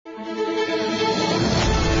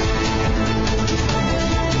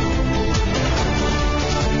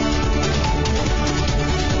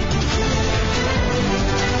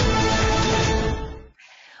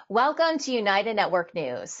Welcome to United Network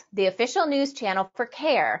News, the official news channel for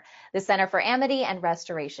CARE, the Center for Amity and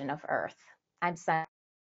Restoration of Earth. I'm Sun.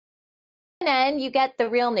 And you get the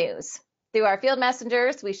real news. Through our field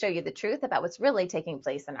messengers, we show you the truth about what's really taking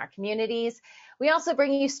place in our communities. We also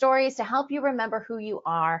bring you stories to help you remember who you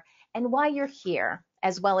are and why you're here,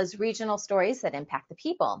 as well as regional stories that impact the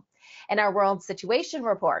people. And our World Situation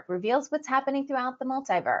Report reveals what's happening throughout the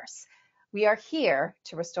multiverse. We are here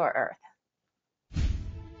to restore Earth.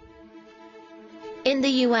 In the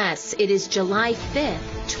U.S., it is July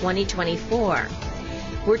 5th, 2024.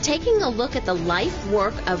 We're taking a look at the life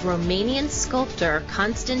work of Romanian sculptor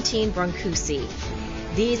Constantin Brancusi.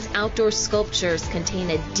 These outdoor sculptures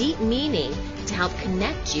contain a deep meaning to help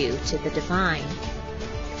connect you to the divine.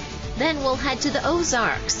 Then we'll head to the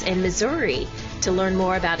Ozarks in Missouri to learn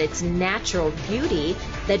more about its natural beauty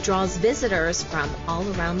that draws visitors from all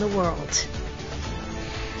around the world.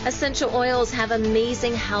 Essential oils have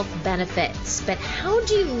amazing health benefits, but how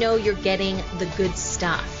do you know you're getting the good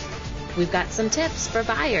stuff? We've got some tips for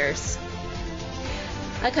buyers.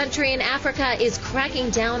 A country in Africa is cracking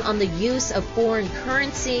down on the use of foreign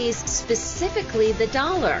currencies, specifically the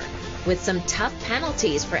dollar, with some tough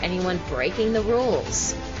penalties for anyone breaking the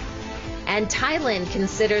rules. And Thailand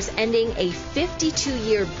considers ending a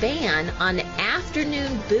 52-year ban on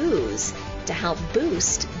afternoon booze to help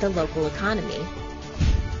boost the local economy.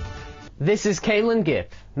 This is Calen,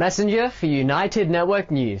 messenger for United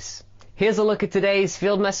Network News. Here's a look at today's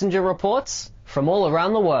field messenger reports from all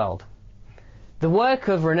around the world. The work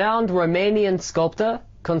of renowned Romanian sculptor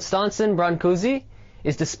Constantin Brancusi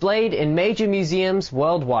is displayed in major museums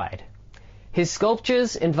worldwide. His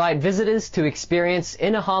sculptures invite visitors to experience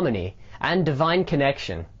inner harmony and divine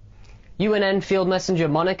connection. UNN field messenger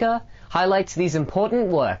Monica highlights these important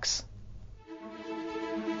works.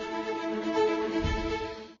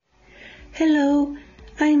 Hello,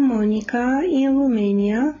 I'm Monica in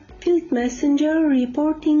Romania, field messenger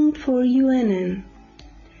reporting for UNN.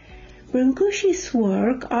 Brancusi's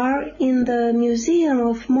work are in the Museum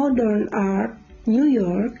of Modern Art, New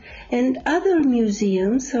York, and other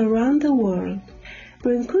museums around the world.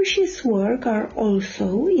 Brancusi's work are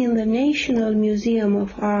also in the National Museum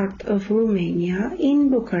of Art of Romania in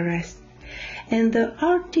Bucharest, and the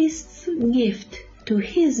artist's gift to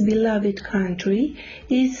his beloved country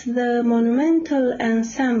is the monumental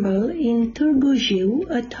ensemble in Târgu Jiu,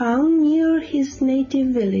 a town near his native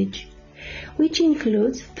village, which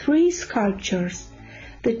includes 3 sculptures: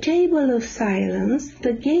 the Table of Silence,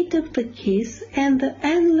 the Gate of the Kiss, and the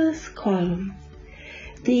Endless Column.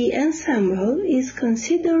 The ensemble is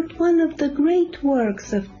considered one of the great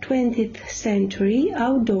works of 20th century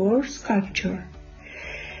outdoor sculpture.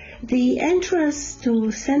 The entrance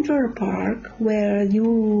to Central Park, where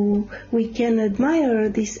we can admire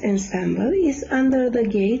this ensemble, is under the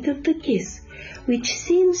Gate of the Kiss, which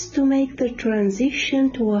seems to make the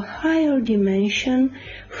transition to a higher dimension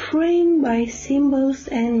framed by symbols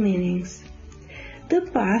and meanings. The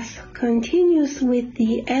path continues with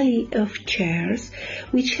the Alley of Chairs,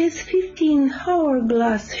 which has 15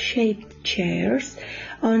 hourglass-shaped chairs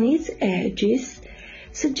on its edges,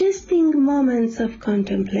 suggesting moments of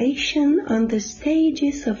contemplation on the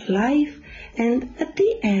stages of life, and at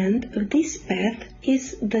the end of this path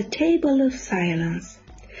is the Table of Silence.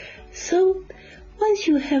 So, once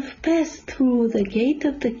you have passed through the Gate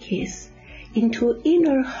of the Kiss, into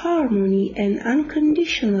inner harmony and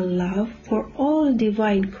unconditional love for all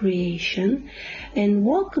divine creation, and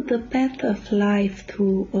walk the path of life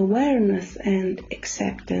through awareness and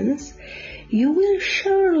acceptance, you will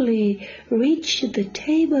surely reach the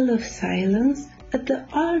Table of Silence at the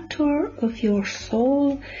altar of your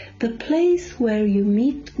soul, the place where you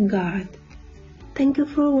meet God. Thank you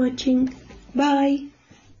for watching. Bye.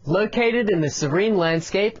 Located in the serene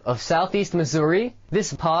landscape of southeast Missouri,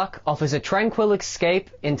 this park offers a tranquil escape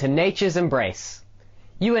into nature's embrace.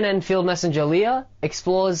 UNN field messenger Leah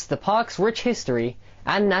explores the park's rich history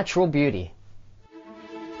and natural beauty.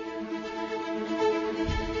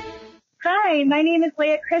 Hi, my name is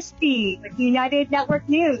Leah Christie with United Network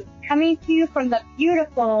News, coming to you from the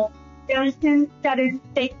beautiful Johnson Shut-in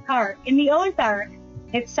State Park in the Ozarks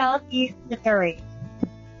in southeast Missouri.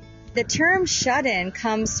 The term shut-in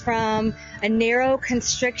comes from a narrow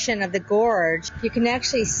constriction of the gorge. You can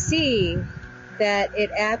actually see that it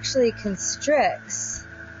actually constricts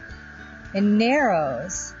and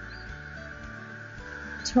narrows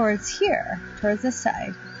towards here, towards this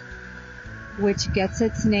side, which gets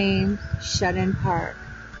its name, Shut-in Park.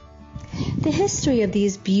 The history of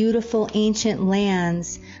these beautiful ancient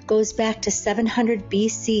lands goes back to 700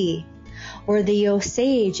 BC, where the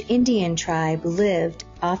Osage Indian tribe lived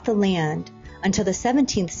off the land until the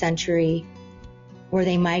 17th century, where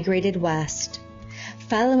they migrated west.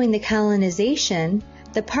 Following the colonization,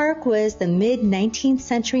 the park was the mid-19th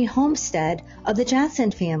century homestead of the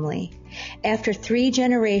Johnson family. After 3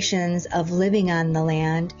 generations of living on the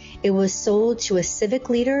land, it was sold to a civic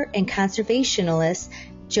leader and conservationist,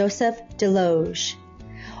 Joseph Deloge.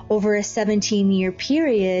 Over a 17-year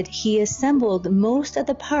period, he assembled most of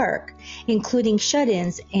the park, including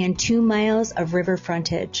shut-ins and 2 miles of river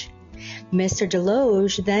frontage. Mr.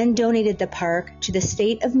 Deloge then donated the park to the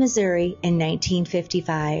state of Missouri in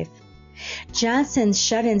 1955. Johnson's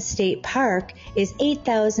Shut-in State Park is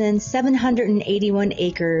 8,781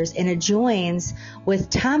 acres and adjoins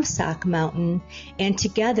with Tomsock Mountain, and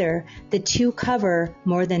together the two cover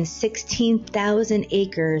more than 16,000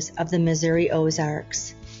 acres of the Missouri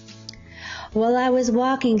Ozarks. While I was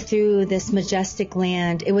walking through this majestic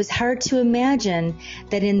land, it was hard to imagine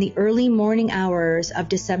that in the early morning hours of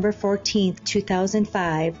December 14,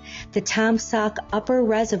 2005, the Tomsock Upper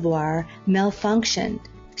Reservoir malfunctioned,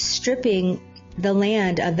 stripping the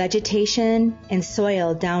land of vegetation and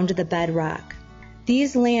soil down to the bedrock.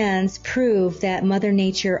 These lands prove that Mother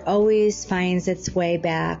Nature always finds its way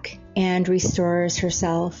back and restores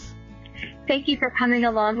herself. Thank you for coming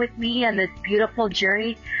along with me on this beautiful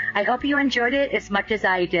journey. I hope you enjoyed it as much as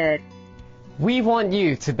I did. We want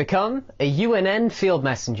you to become a UNN field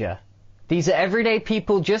messenger. These are everyday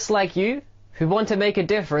people just like you who want to make a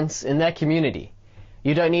difference in their community.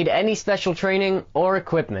 You don't need any special training or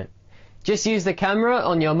equipment. Just use the camera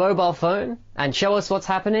on your mobile phone and show us what's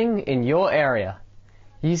happening in your area.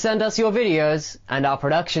 You send us your videos and our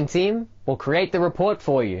production team will create the report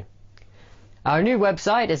for you. Our new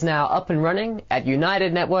website is now up and running at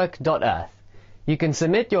unitednetwork.earth. You can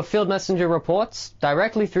submit your Field Messenger reports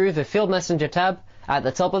directly through the Field Messenger tab at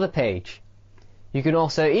the top of the page. You can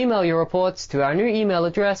also email your reports to our new email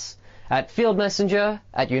address at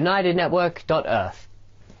fieldmessenger@unitednetwork.earth.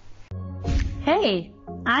 Hey,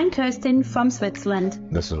 I'm Kirsten from Switzerland.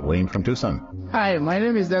 This is Wayne from Tucson. Hi, my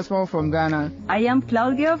name is Desmond from Ghana. I am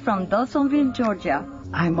Claudia from Dawsonville, Georgia.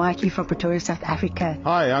 I'm Mikey from Pretoria, South Africa.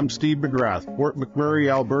 Hi, I'm Steve McGrath, Fort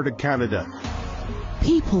McMurray, Alberta, Canada.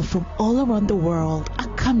 People from all around the world are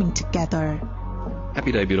coming together.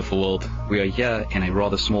 Happy day, beautiful world. We are here in a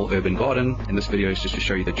rather small urban garden, and this video is just to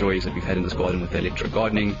show you the joys that we've had in this garden with electro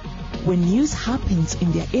gardening. When news happens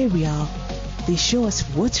in their area, they show us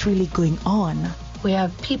what's really going on. We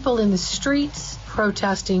have people in the streets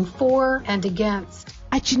protesting for and against.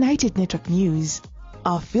 At United Network News,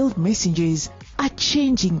 our field messengers are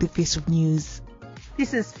changing the face of news.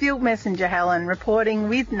 This is Field Messenger Helen reporting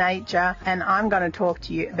with nature, and I'm going to talk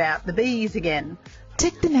to you about the bees again.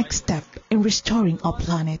 Take the next step in restoring our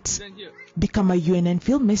planet. Become a UNN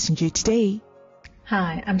Field Messenger today.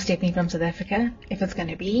 Hi, I'm Stephanie from South Africa. If it's going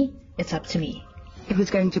to be, it's up to me. If it's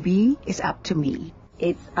going to be, it's up to me.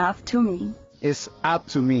 It's up to me. It's up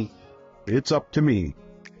to me. It's up to me.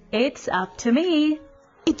 It's up to me.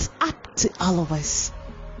 It's up to all of us.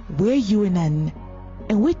 We're UNN,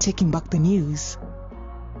 and we're taking back the news.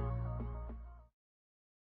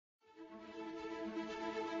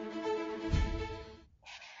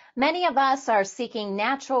 Many of us are seeking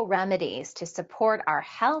natural remedies to support our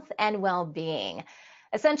health and well-being.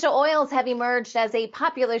 Essential oils have emerged as a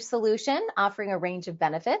popular solution, offering a range of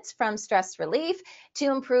benefits from stress relief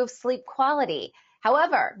to improve sleep quality.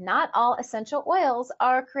 However, not all essential oils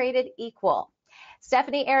are created equal.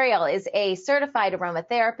 Stephanie Ariel is a certified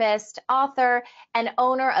aromatherapist, author, and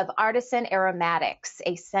owner of Artisan Aromatics,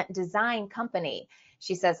 a scent design company.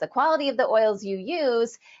 She says the quality of the oils you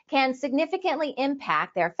use can significantly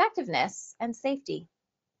impact their effectiveness and safety.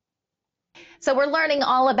 So we're learning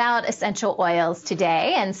all about essential oils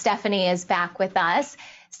today, and Stephanie is back with us.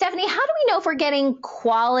 Stephanie, how do we know if we're getting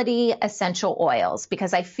quality essential oils?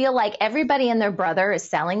 Because I feel like everybody and their brother is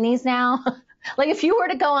selling these now. Like if you were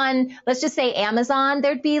to go on, let's just say Amazon,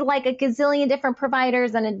 there'd be like a gazillion different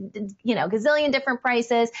providers and a gazillion different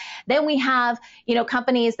prices. Then we have,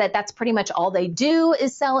 companies that's pretty much all they do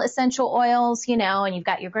is sell essential oils, and you've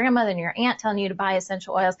got your grandmother and your aunt telling you to buy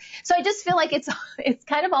essential oils. So I just feel like it's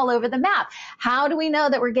kind of all over the map. How do we know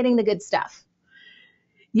that we're getting the good stuff?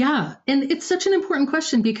 Yeah, and it's such an important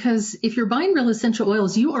question because if you're buying real essential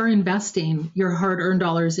oils, you are investing your hard-earned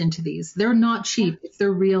dollars into these. They're not cheap if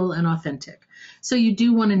they're real and authentic. So you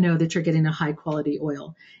do want to know that you're getting a high-quality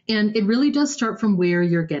oil. And it really does start from where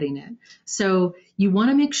you're getting it. So you want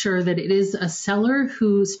to make sure that it is a seller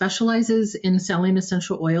who specializes in selling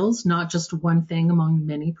essential oils, not just one thing among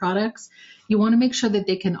many products. You want to make sure that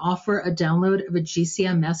they can offer a download of a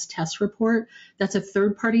GCMS test report. That's a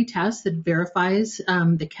third-party test that verifies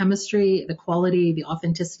the chemistry, the quality, the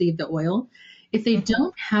authenticity of the oil. If they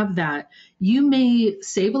don't have that, you may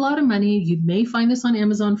save a lot of money. You may find this on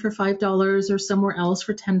Amazon for $5 or somewhere else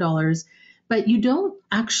for $10, but you don't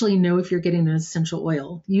actually know if you're getting an essential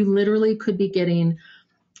oil. You literally could be getting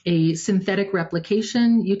a synthetic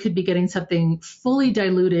replication. You could be getting something fully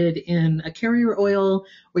diluted in a carrier oil,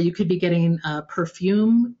 or you could be getting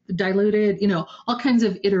perfume diluted, all kinds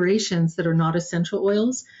of iterations that are not essential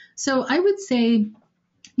oils. So I would say,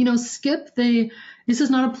 skip this is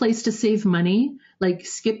not a place to save money. Like,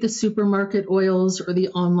 skip the supermarket oils or the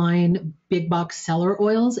online big box seller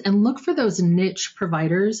oils and look for those niche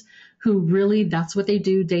providers who really, that's what they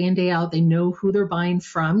do day in, day out. They know who they're buying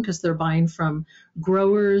from because they're buying from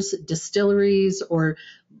growers, distilleries, or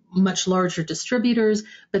much larger distributors,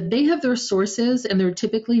 but they have their sources and they're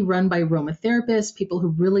typically run by aromatherapists, people who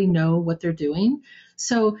really know what they're doing.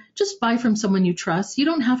 So just buy from someone you trust. You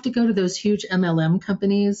don't have to go to those huge MLM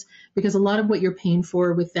companies because a lot of what you're paying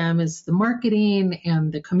for with them is the marketing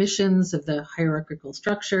and the commissions of the hierarchical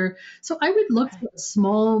structure. So I would look for a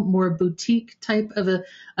small, more boutique type of a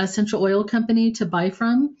essential oil company to buy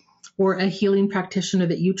from, or a healing practitioner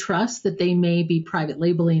that you trust that they may be private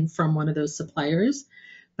labeling from one of those suppliers.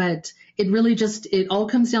 But it all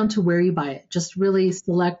comes down to where you buy it. Just really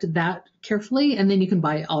select that carefully, and then you can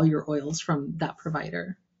buy all your oils from that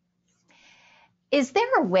provider. Is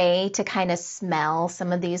there a way to kind of smell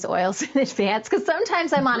some of these oils in advance? Because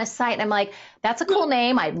sometimes I'm on a site and I'm like, that's a cool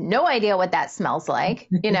name. I have no idea what that smells like,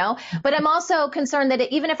 But I'm also concerned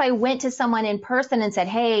that even if I went to someone in person and said,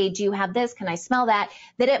 hey, do you have this? Can I smell that?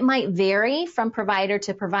 That it might vary from provider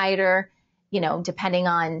to provider, depending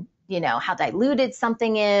on how diluted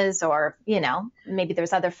something is, or, maybe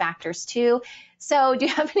there's other factors too. So do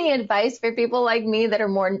you have any advice for people like me that are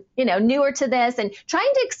more, newer to this and trying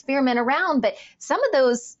to experiment around? But some of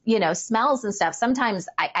those, smells and stuff, sometimes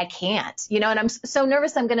I can't, and I'm so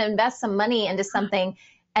nervous I'm going to invest some money into something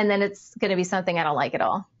and then it's going to be something I don't like at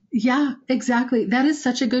all. Yeah, exactly. That is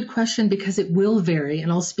such a good question because it will vary,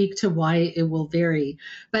 and I'll speak to why it will vary.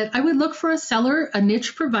 But I would look for a seller, a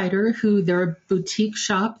niche provider who they're a boutique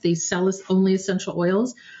shop. They sell only essential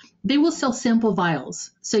oils. They will sell sample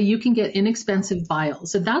vials, so you can get inexpensive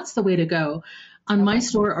vials. So that's the way to go. On my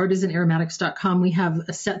store, artisanaromatics.com, we have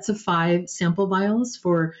sets of 5 sample vials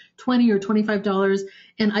for $20 or $25.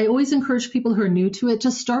 And I always encourage people who are new to it,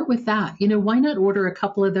 just start with that. Why not order a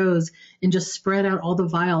couple of those and just spread out all the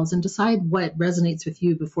vials and decide what resonates with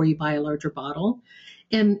you before you buy a larger bottle.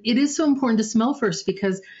 And it is so important to smell first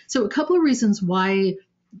so a couple of reasons why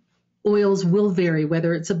oils will vary,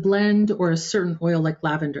 whether it's a blend or a certain oil like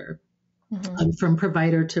lavender. From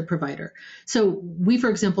provider to provider. So we, for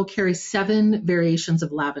example, carry 7 variations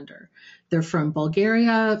of lavender. They're from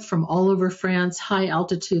Bulgaria, from all over France, high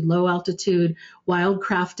altitude, low altitude, wild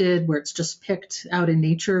crafted, where it's just picked out in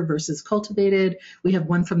nature versus cultivated. We have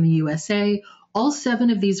one from the USA. All 7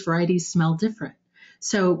 of these varieties smell different.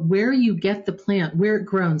 So where you get the plant, where it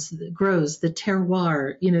grows, the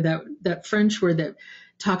terroir, that French word that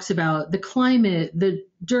talks about the climate, the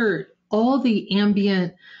dirt, all the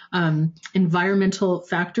ambient environmental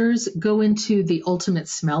factors go into the ultimate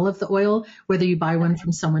smell of the oil, whether you buy one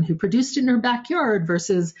from someone who produced it in her backyard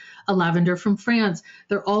versus a lavender from France.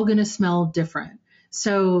 They're all going to smell different.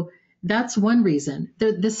 So that's one reason.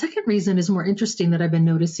 The second reason is more interesting that I've been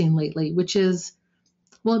noticing lately, which is,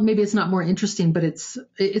 well, maybe it's not more interesting, but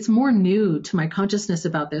it's more new to my consciousness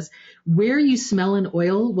about this. Where you smell an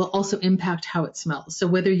oil will also impact how it smells. So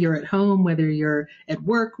whether you're at home, whether you're at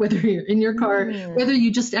work, whether you're in your car, whether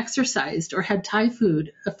you just exercised or had Thai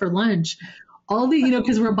food for lunch, all the,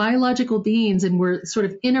 because we're biological beings and we're sort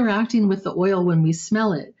of interacting with the oil when we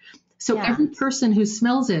smell it. So every person who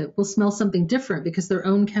smells it will smell something different because their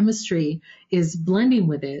own chemistry is blending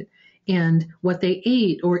with it. And what they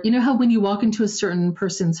ate, or how when you walk into a certain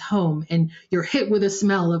person's home and you're hit with a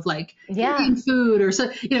smell of like eating food or so,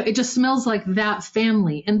 it just smells like that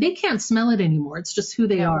family, and they can't smell it anymore. It's just who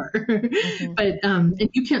they are. But and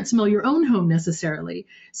you can't smell your own home necessarily.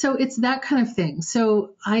 So it's that kind of thing.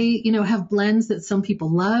 So I, have blends that some people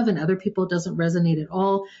love and other people it doesn't resonate at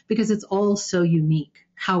all because it's all so unique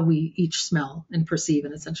how we each smell and perceive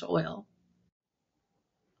an essential oil.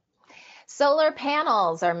 Solar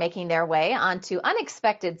panels are making their way onto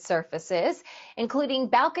unexpected surfaces, including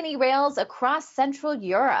balcony rails across Central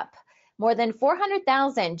Europe. More than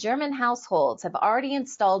 400,000 German households have already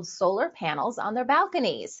installed solar panels on their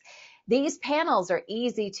balconies. These panels are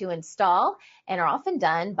easy to install and are often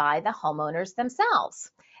done by the homeowners themselves.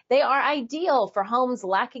 They are ideal for homes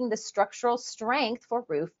lacking the structural strength for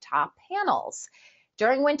rooftop panels.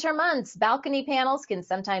 During winter months, balcony panels can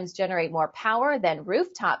sometimes generate more power than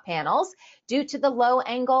rooftop panels due to the low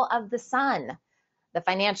angle of the sun. The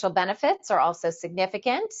financial benefits are also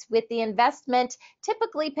significant, with the investment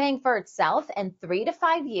typically paying for itself in 3 to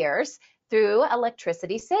 5 years through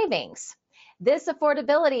electricity savings. This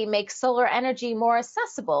affordability makes solar energy more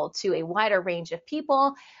accessible to a wider range of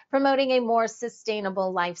people, promoting a more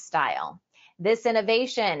sustainable lifestyle. This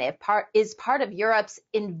innovation is part of Europe's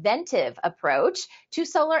inventive approach to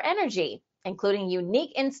solar energy, including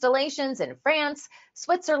unique installations in France,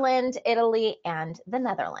 Switzerland, Italy, and the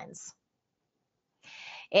Netherlands.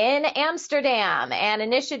 In Amsterdam, an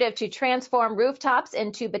initiative to transform rooftops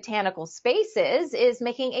into botanical spaces is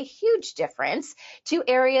making a huge difference to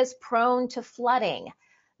areas prone to flooding.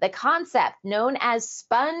 The concept, known as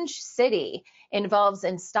Sponge City, involves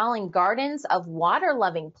installing gardens of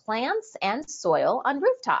water-loving plants and soil on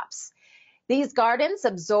rooftops. These gardens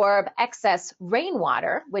absorb excess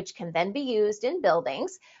rainwater, which can then be used in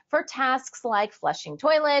buildings for tasks like flushing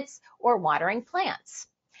toilets or watering plants.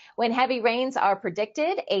 When heavy rains are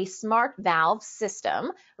predicted, a smart valve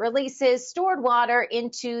system releases stored water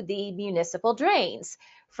into the municipal drains,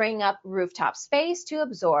 freeing up rooftop space to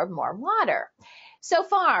absorb more water. So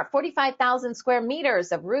far, 45,000 square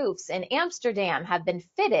meters of roofs in Amsterdam have been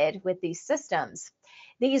fitted with these systems.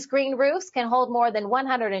 These green roofs can hold more than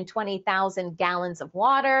 120,000 gallons of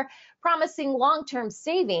water, promising long-term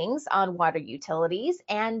savings on water utilities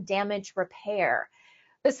and damage repair.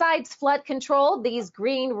 Besides flood control, these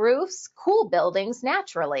green roofs cool buildings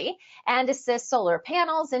naturally and assist solar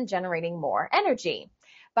panels in generating more energy.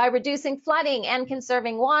 By reducing flooding and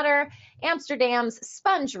conserving water, Amsterdam's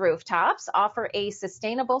sponge rooftops offer a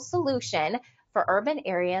sustainable solution for urban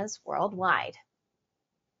areas worldwide.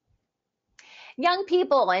 Young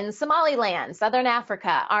people in Somaliland, Southern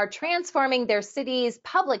Africa, are transforming their cities'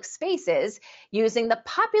 public spaces using the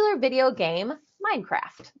popular video game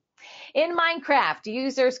Minecraft. In Minecraft,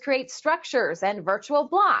 users create structures and virtual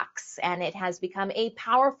blocks, and it has become a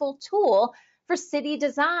powerful tool for city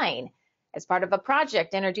design. As part of a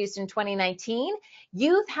project introduced in 2019,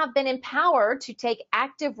 youth have been empowered to take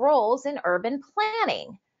active roles in urban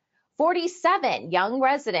planning. 47 young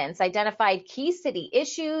residents identified key city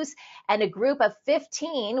issues, and a group of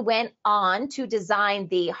 15 went on to design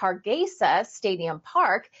the Hargeisa Stadium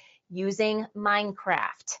Park using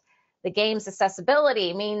Minecraft. The game's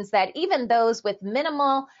accessibility means that even those with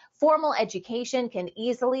minimal formal education can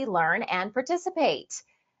easily learn and participate.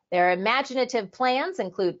 Their imaginative plans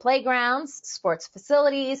include playgrounds, sports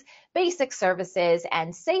facilities, basic services,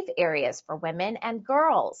 and safe areas for women and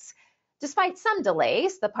girls. Despite some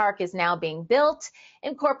delays, the park is now being built,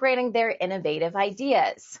 incorporating their innovative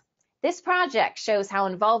ideas. This project shows how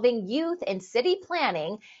involving youth in city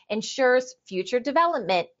planning ensures future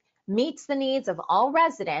development meets the needs of all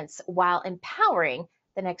residents while empowering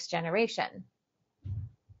the next generation.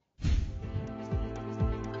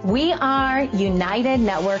 We are United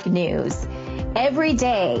Network News. Every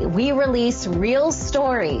day, we release real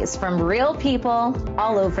stories from real people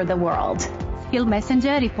all over the world. Field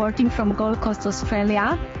Messenger reporting from Gold Coast,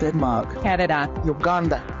 Australia, Denmark, Canada,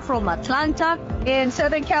 Uganda, from Atlanta, in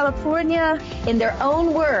Southern California. In their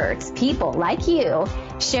own words, people like you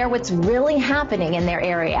share what's really happening in their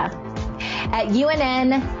area. At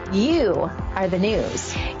UNN, you are the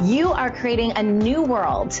news. You are creating a new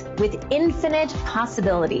world with infinite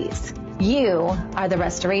possibilities. You are the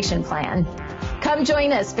restoration plan. Come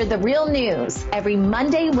join us for the real news every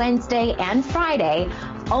Monday, Wednesday, and Friday,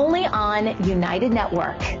 only on United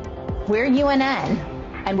Network. We're UNN,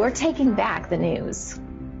 and we're taking back the news.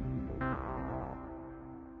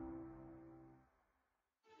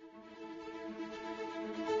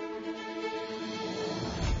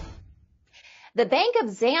 The Bank of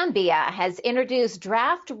Zambia has introduced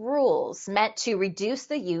draft rules meant to reduce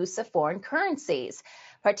the use of foreign currencies,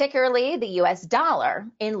 particularly the US dollar,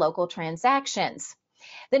 in local transactions.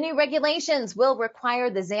 The new regulations will require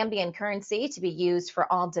the Zambian currency to be used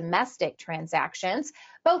for all domestic transactions,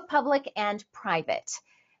 both public and private.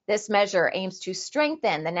 This measure aims to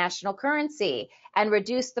strengthen the national currency and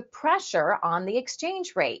reduce the pressure on the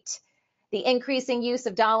exchange rate. The increasing use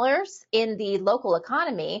of dollars in the local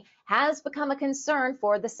economy has become a concern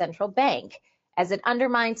for the central bank, as it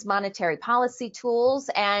undermines monetary policy tools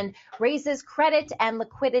and raises credit and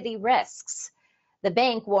liquidity risks. The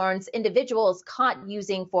bank warns individuals caught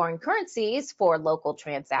using foreign currencies for local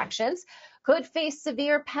transactions could face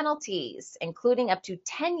severe penalties, including up to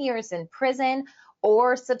 10 years in prison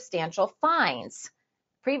or substantial fines.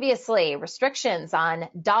 Previously, restrictions on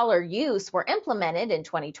dollar use were implemented in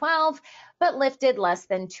 2012, but lifted less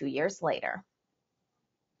than 2 years later.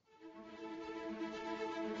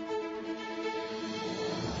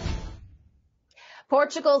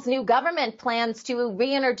 Portugal's new government plans to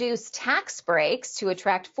reintroduce tax breaks to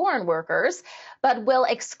attract foreign workers, but will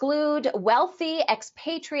exclude wealthy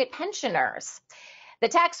expatriate pensioners. The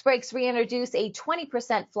tax breaks reintroduce a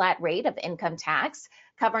 20% flat rate of income tax,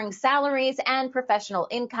 covering salaries and professional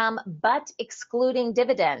income, but excluding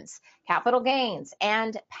dividends, capital gains,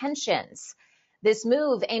 and pensions. This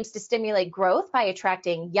move aims to stimulate growth by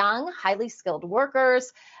attracting young, highly skilled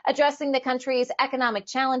workers, addressing the country's economic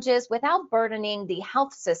challenges without burdening the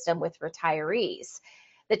health system with retirees.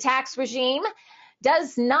 The tax regime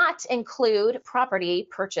does not include property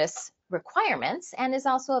purchase requirements and is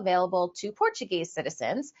also available to Portuguese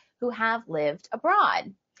citizens who have lived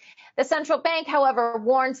abroad. The central bank, however,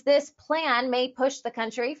 warns this plan may push the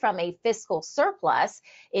country from a fiscal surplus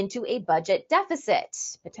into a budget deficit,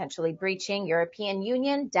 potentially breaching European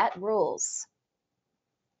Union debt rules.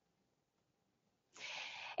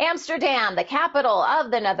 Amsterdam, the capital of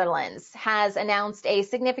the Netherlands, has announced a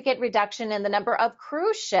significant reduction in the number of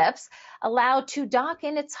cruise ships allowed to dock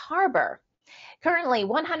in its harbor. Currently,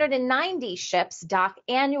 190 ships dock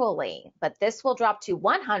annually, but this will drop to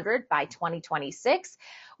 100 by 2026,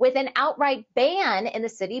 with an outright ban in the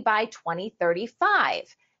city by 2035,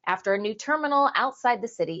 after a new terminal outside the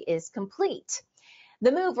city is complete.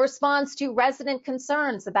 The move responds to resident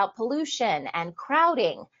concerns about pollution and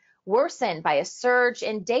crowding, worsened by a surge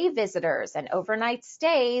in day visitors and overnight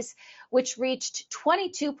stays, which reached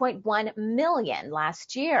 22.1 million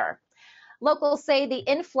last year. Locals say the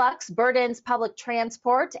influx burdens public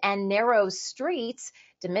transport and narrows streets,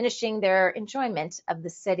 diminishing their enjoyment of the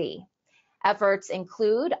city. Efforts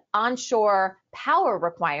include onshore power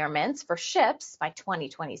requirements for ships by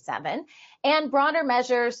 2027 and broader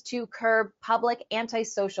measures to curb public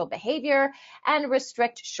antisocial behavior and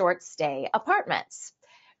restrict short-stay apartments.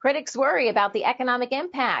 Critics worry about the economic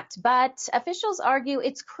impact, but officials argue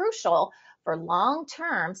it's crucial for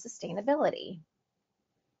long-term sustainability.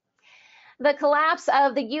 The collapse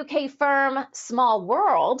of the UK firm Small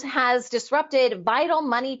World has disrupted vital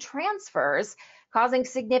money transfers, causing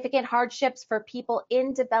significant hardships for people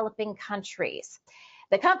in developing countries.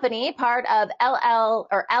 The company, part of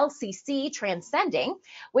LCC Transcending,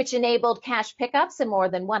 which enabled cash pickups in more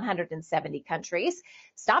than 170 countries,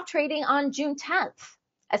 stopped trading on June 10th.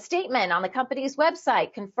 A statement on the company's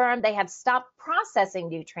website confirmed they have stopped processing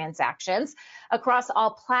new transactions across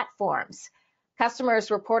all platforms. Customers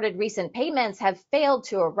reported recent payments have failed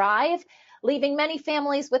to arrive, leaving many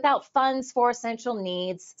families without funds for essential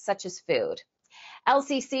needs such as food.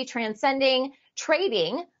 LCC Transcending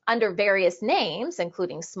Trading under various names,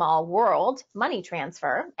 including Small World, Money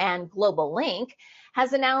Transfer, and Global Link,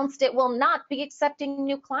 has announced it will not be accepting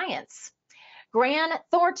new clients. Grant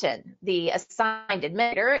Thornton, the assigned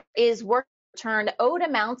administrator, is working to return owed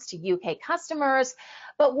amounts to UK customers,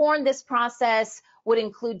 but warned this process would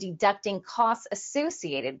include deducting costs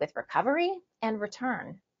associated with recovery and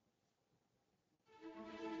return.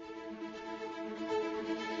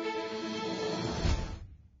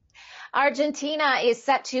 Argentina is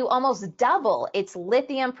set to almost double its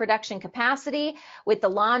lithium production capacity with the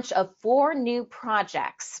launch of 4 new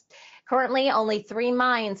projects. Currently, only 3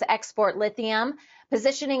 mines export lithium,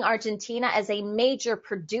 positioning Argentina as a major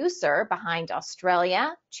producer behind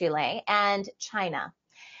Australia, Chile, and China.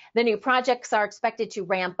 The new projects are expected to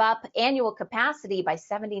ramp up annual capacity by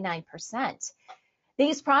 79%.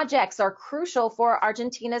 These projects are crucial for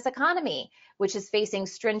Argentina's economy, which is facing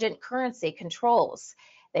stringent currency controls.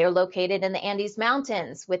 They are located in the Andes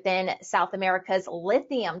Mountains within South America's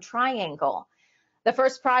Lithium Triangle. The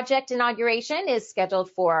first project inauguration is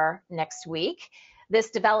scheduled for next week. This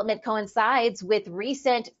development coincides with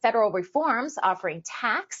recent federal reforms offering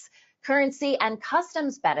tax, currency, and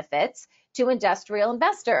customs benefits to industrial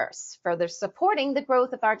investors, further supporting the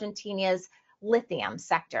growth of Argentina's lithium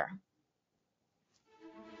sector.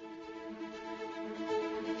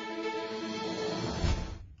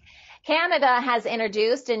 Canada has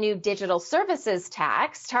introduced a new digital services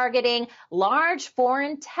tax targeting large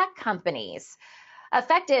foreign tech companies.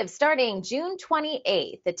 Effective starting June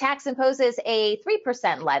 28th, the tax imposes a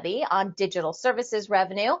 3% levy on digital services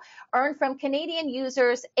revenue earned from Canadian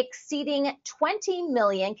users exceeding 20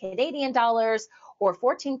 million Canadian dollars or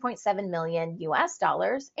 14.7 million US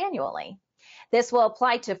dollars annually. This will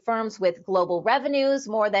apply to firms with global revenues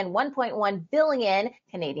more than 1.1 billion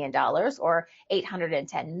Canadian dollars or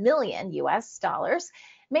 810 million US dollars,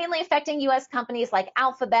 mainly affecting US companies like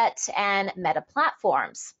Alphabet and Meta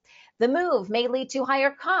Platforms. The move may lead to higher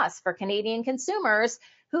costs for Canadian consumers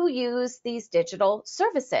who use these digital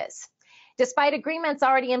services. Despite agreements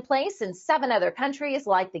already in place in 7 other countries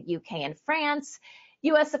like the UK and France,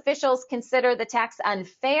 U.S. officials consider the tax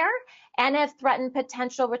unfair and have threatened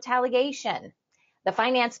potential retaliation. The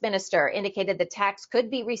finance minister indicated the tax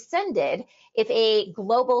could be rescinded if a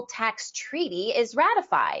global tax treaty is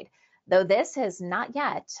ratified, though this has not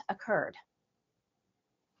yet occurred.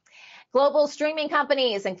 Global streaming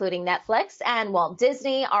companies, including Netflix and Walt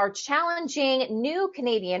Disney, are challenging new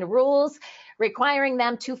Canadian rules requiring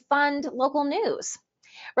them to fund local news.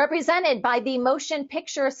 Represented by the Motion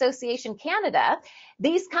Picture Association Canada,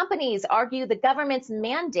 these companies argue the government's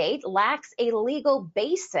mandate lacks a legal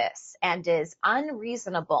basis and is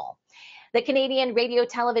unreasonable. The Canadian Radio,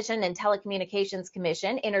 Television and Telecommunications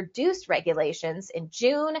Commission introduced regulations in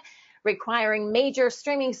June requiring major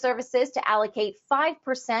streaming services to allocate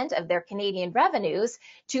 5% of their Canadian revenues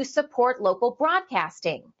to support local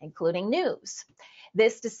broadcasting, including news.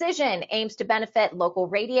 This decision aims to benefit local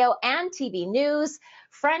radio and TV news,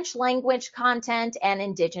 French language content, and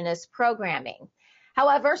Indigenous programming.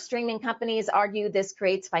 However, streaming companies argue this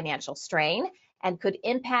creates financial strain and could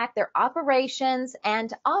impact their operations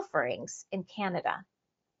and offerings in Canada.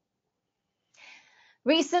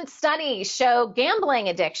 Recent studies show gambling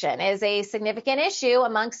addiction is a significant issue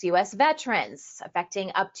amongst U.S. veterans,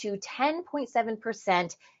 affecting up to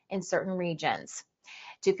 10.7% in certain regions.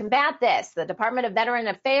 To combat this, the Department of Veteran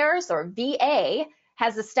Affairs, or VA,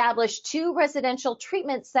 has established 2 residential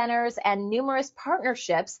treatment centers and numerous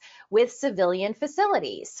partnerships with civilian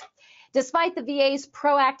facilities. Despite the VA's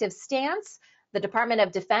proactive stance, the Department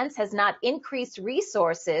of Defense has not increased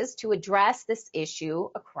resources to address this issue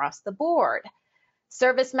across the board.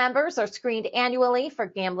 Service members are screened annually for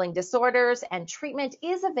gambling disorders, and treatment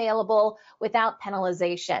is available without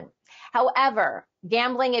penalization. However,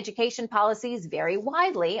 gambling education policies vary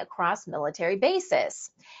widely across military bases.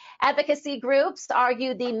 Advocacy groups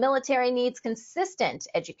argue the military needs consistent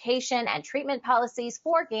education and treatment policies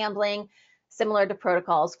for gambling, similar to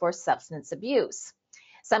protocols for substance abuse.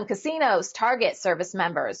 Some casinos target service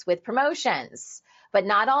members with promotions, but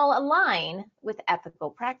not all align with ethical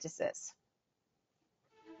practices.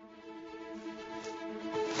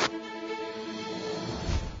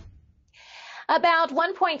 About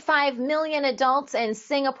 1.5 million adults in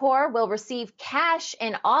Singapore will receive cash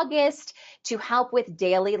in August to help with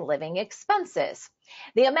daily living expenses.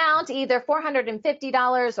 The amount, either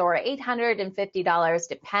 $450 or $850,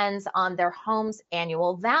 depends on their home's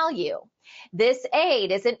annual value. This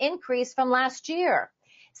aid is an increase from last year.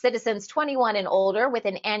 Citizens 21 and older with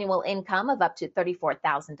an annual income of up to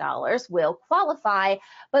 $34,000 will qualify,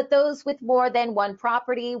 but those with more than one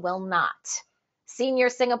property will not. Senior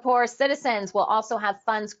Singapore citizens will also have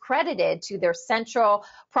funds credited to their Central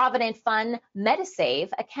Provident Fund MediSave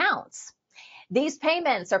accounts. These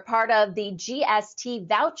payments are part of the GST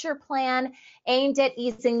voucher plan aimed at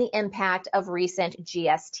easing the impact of recent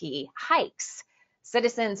GST hikes.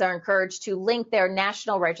 Citizens are encouraged to link their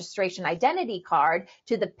national registration identity card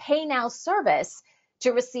to the Pay Now service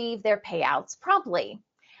to receive their payouts promptly.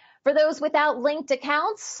 For those without linked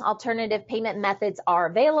accounts, alternative payment methods are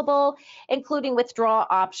available, including withdrawal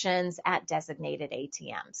options at designated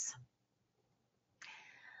ATMs.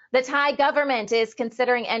 The Thai government is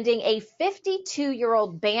considering ending a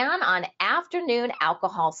 52-year-old ban on afternoon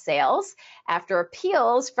alcohol sales after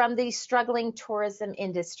appeals from the struggling tourism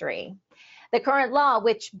industry. The current law,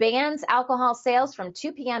 which bans alcohol sales from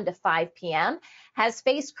 2 p.m. to 5 p.m., has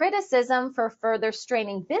faced criticism for further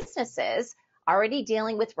straining businesses already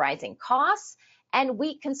dealing with rising costs and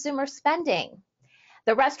weak consumer spending.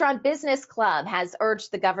 The Restaurant Business Club has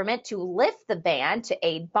urged the government to lift the ban to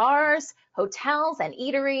aid bars, hotels, and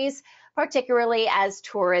eateries, particularly as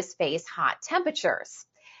tourists face hot temperatures.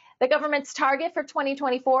 The government's target for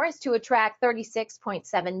 2024 is to attract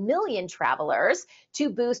 36.7 million travelers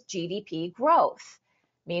to boost GDP growth.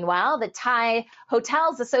 Meanwhile, the Thai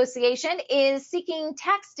Hotels Association is seeking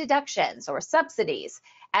tax deductions or subsidies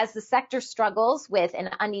as the sector struggles with an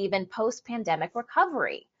uneven post-pandemic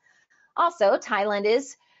recovery. Also, Thailand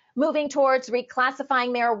is moving towards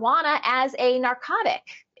reclassifying marijuana as a narcotic,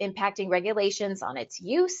 impacting regulations on its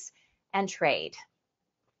use and trade.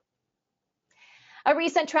 A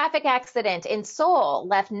recent traffic accident in Seoul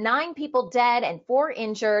left 9 people dead and 4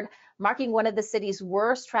 injured, marking one of the city's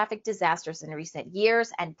worst traffic disasters in recent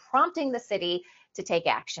years and prompting the city to take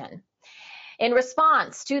action. In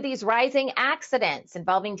response to these rising accidents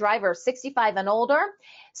involving drivers 65 and older,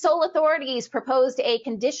 Seoul authorities proposed a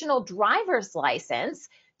conditional driver's license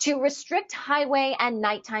to restrict highway and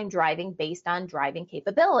nighttime driving based on driving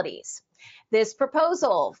capabilities. This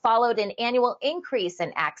proposal followed an annual increase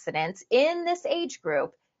in accidents in this age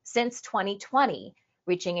group since 2020,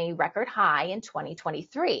 reaching a record high in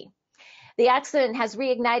 2023. The accident has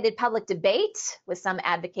reignited public debate, with some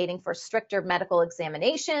advocating for stricter medical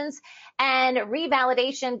examinations and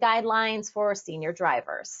revalidation guidelines for senior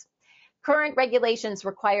drivers. Current regulations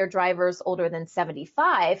require drivers older than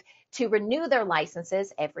 75 to renew their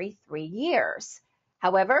licenses every 3 years.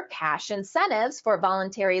 However, cash incentives for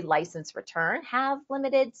voluntary license return have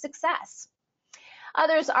limited success.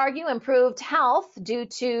 Others argue improved health due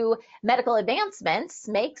to medical advancements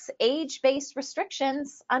makes age-based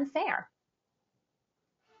restrictions unfair.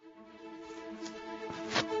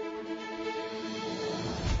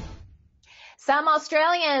 Some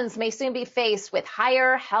Australians may soon be faced with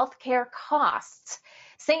higher healthcare costs.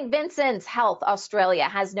 St. Vincent's Health Australia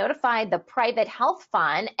has notified the private health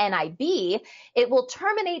fund, NIB, it will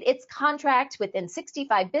terminate its contract within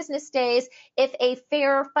 65 business days if a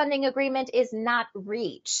fair funding agreement is not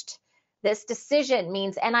reached. This decision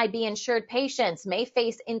means NIB-insured patients may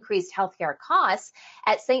face increased healthcare costs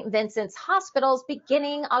at St. Vincent's hospitals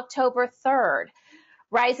beginning October 3rd.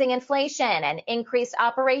 Rising inflation and increased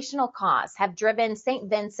operational costs have driven St.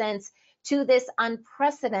 Vincent's to this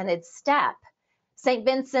unprecedented step. St.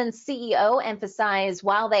 Vincent's CEO emphasized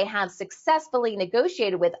while they have successfully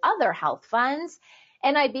negotiated with other health funds,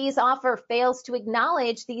 NIB's offer fails to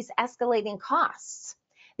acknowledge these escalating costs.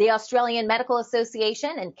 The Australian Medical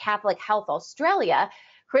Association and Catholic Health Australia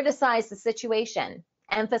criticized the situation,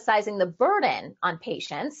 emphasizing the burden on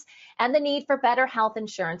patients and the need for better health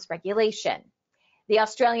insurance regulation. The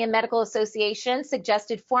Australian Medical Association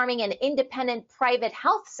suggested forming an independent private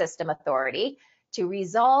health system authority to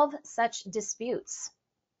resolve such disputes.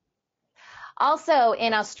 Also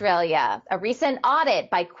in Australia, a recent audit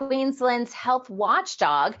by Queensland's health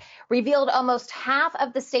watchdog revealed almost half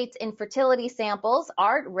of the state's infertility samples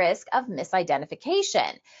are at risk of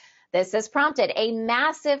misidentification. This has prompted a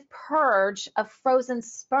massive purge of frozen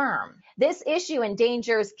sperm. This issue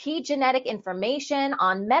endangers key genetic information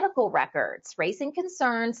on medical records, raising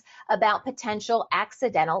concerns about potential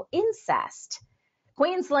accidental incest.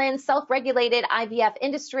 Queensland's self-regulated IVF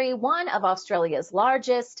industry, one of Australia's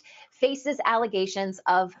largest, faces allegations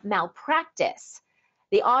of malpractice.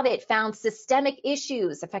 The audit found systemic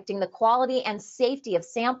issues affecting the quality and safety of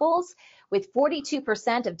samples, with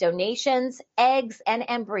 42% of donations, eggs, and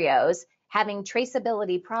embryos having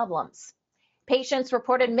traceability problems. Patients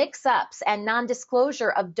reported mix-ups and non-disclosure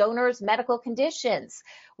of donors' medical conditions,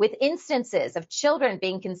 with instances of children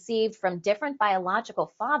being conceived from different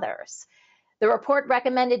biological fathers. The report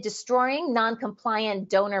recommended destroying non-compliant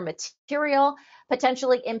donor material,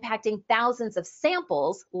 potentially impacting thousands of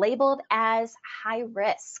samples labeled as high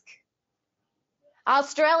risk.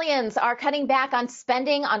 Australians are cutting back on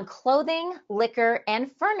spending on clothing, liquor,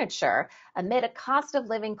 and furniture amid a cost of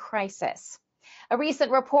living crisis. A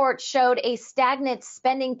recent report showed a stagnant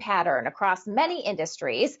spending pattern across many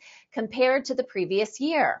industries compared to the previous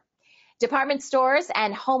year. Department stores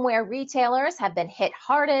and homeware retailers have been hit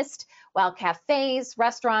hardest, while cafes,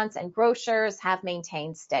 restaurants, and grocers have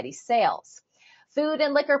maintained steady sales. Food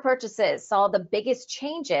and liquor purchases saw the biggest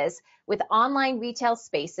changes, with online retail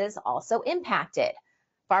spaces also impacted.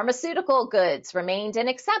 Pharmaceutical goods remained an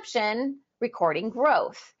exception, recording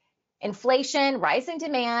growth. Inflation, rising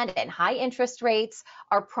demand, and high interest rates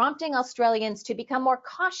are prompting Australians to become more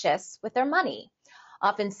cautious with their money,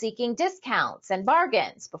 often seeking discounts and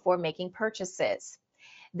bargains before making purchases.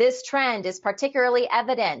 This trend is particularly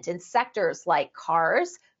evident in sectors like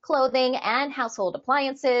cars, clothing, and household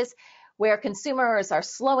appliances, where consumers are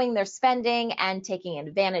slowing their spending and taking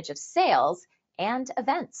advantage of sales and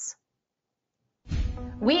events.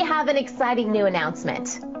 We have an exciting new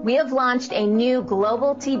announcement. We have launched a new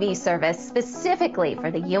global TV service specifically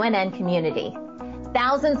for the UNN community.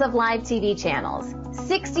 Thousands of live TV channels,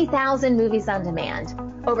 60,000 movies on demand,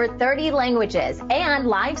 over 30 languages, and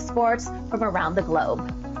live sports from around the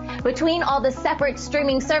globe. Between all the separate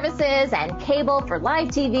streaming services and cable for live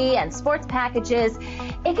TV and sports packages,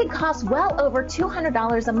 it could cost well over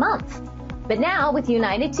 $200 a month. But now with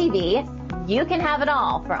United TV, you can have it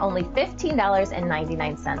all for only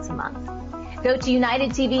 $15.99 a month. Go to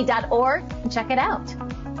unitedtv.org and check it out.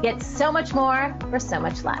 Get so much more for so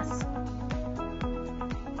much less.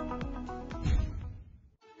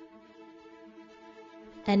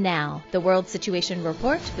 And now, the World Situation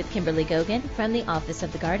Report with Kimberly Gogan from the Office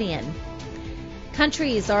of the Guardian.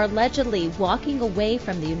 Countries are allegedly walking away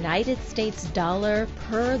from the United States dollar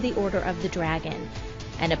per the Order of the Dragon.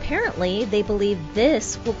 And apparently, they believe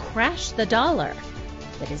this will crash the dollar.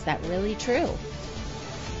 But is that really true?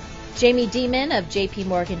 Jamie Dimon of JP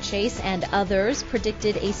Morgan Chase and others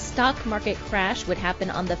predicted a stock market crash would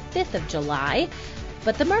happen on the 5th of July,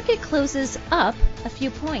 but the market closes up a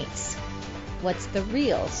few points. what's the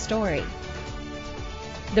real story.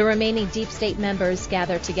 The remaining deep state members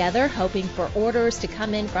gather together, hoping for orders to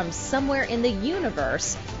come in from somewhere in the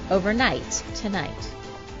universe overnight tonight.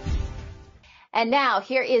 And now,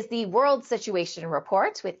 here is the World Situation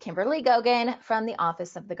Report with Kimberly Gogan from the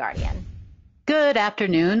Office of the Guardian. Good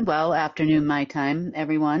afternoon. Well, afternoon my time,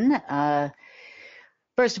 everyone.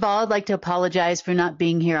 First of all, I'd like to apologize for not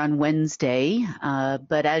being here on Wednesday.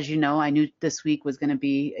 But as you know, I knew this week was going to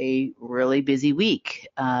be a really busy week.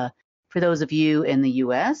 For those of you in the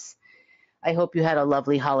U.S., I hope you had a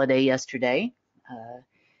lovely holiday yesterday.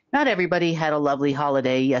 Not everybody had a lovely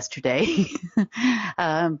holiday yesterday.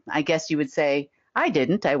 I guess you would say I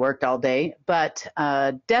didn't. I worked all day, but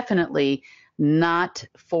definitely not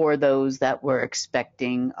for those that were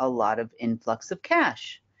expecting a lot of influx of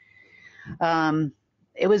cash.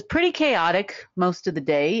 It was pretty chaotic most of the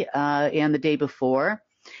day and the day before,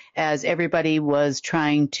 as everybody was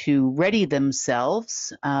trying to ready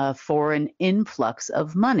themselves for an influx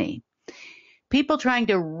of money. People trying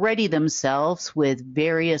to ready themselves with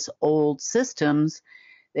various old systems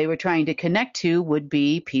they were trying to connect to would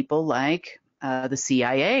be people like the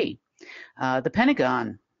CIA, the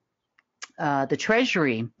Pentagon, the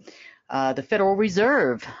Treasury, the Federal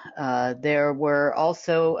Reserve. There were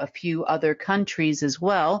also a few other countries as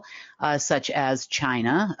well, such as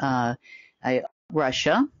China,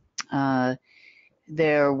 Russia.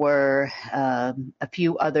 There were a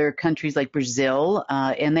few other countries like Brazil,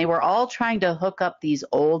 and they were all trying to hook up these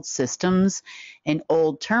old systems and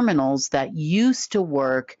old terminals that used to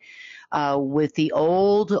work with the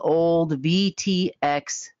old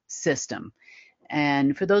VTX system.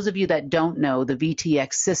 And for those of you that don't know, the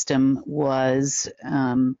VTX system was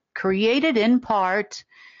created in part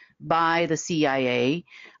by the CIA.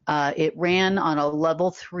 It ran on a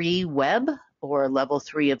level 3 web, or level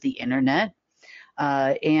 3 of the internet.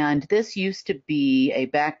 And this used to be a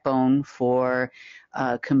backbone for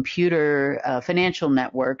computer financial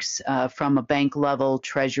networks from a bank level,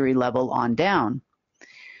 treasury level on down.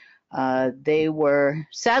 They were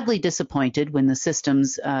sadly disappointed when the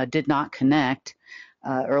systems did not connect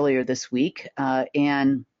earlier this week,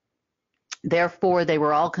 and therefore they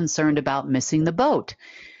were all concerned about missing the boat.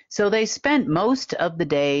 So they spent most of the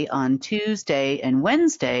day on Tuesday and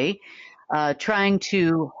Wednesday trying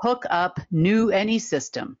to hook up any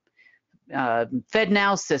system,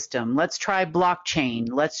 FedNow system. Let's try blockchain.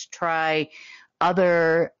 Let's try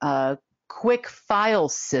other quick file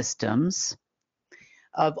systems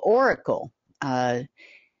of Oracle.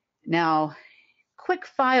 Now, quick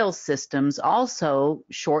file systems also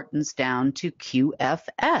shortens down to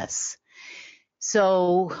QFS.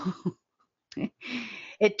 So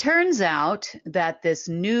it turns out that this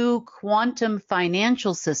new quantum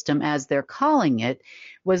financial system, as they're calling it,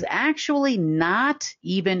 was actually not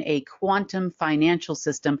even a quantum financial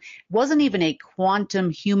system, wasn't even a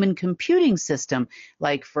quantum human computing system,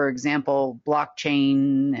 like, for example,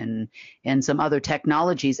 blockchain and some other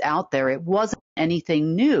technologies out there. It wasn't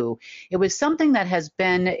anything new. It was something that has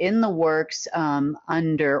been in the works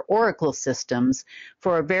under Oracle systems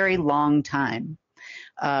for a very long time.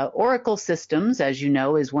 Oracle Systems, as you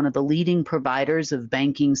know, is one of the leading providers of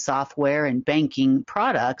banking software and banking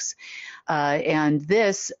products. And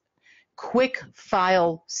this quick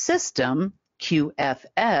file system,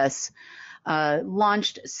 QFS,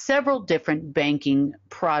 launched several different banking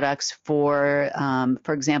products for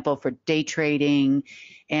example, for day trading,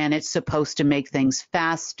 and it's supposed to make things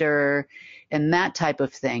faster and that type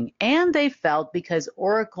of thing. And they felt, because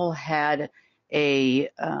Oracle had a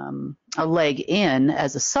leg in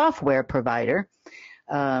as a software provider,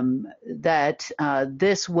 that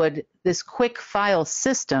this quick file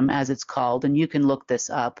system, as it's called, and you can look this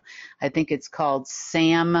up. I think it's called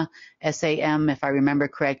SAM, S-A-M, if I remember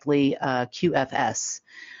correctly, QFS,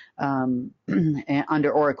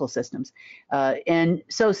 under Oracle systems. And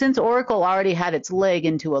so since Oracle already had its leg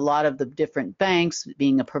into a lot of the different banks,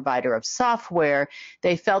 being a provider of software,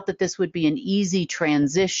 they felt that this would be an easy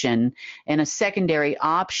transition and a secondary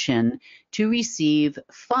option to receive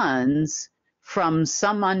funds from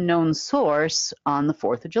some unknown source on the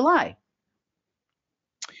 4th of July.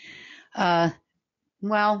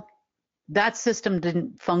 Well, that system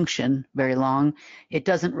didn't function very long. It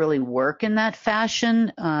doesn't really work in that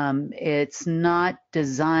fashion. It's not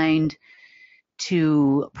designed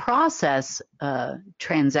to process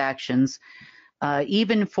transactions,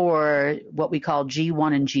 even for what we call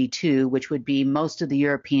G1 and G2, which would be most of the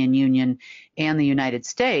European Union and the United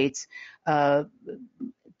States,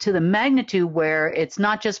 to the magnitude where it's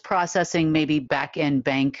not just processing maybe back-end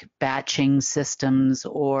bank batching systems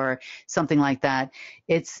or something like that.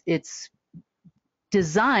 It's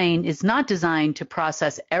design is not designed to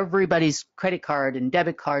process everybody's credit card and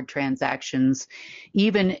debit card transactions,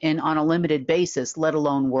 even on a limited basis, let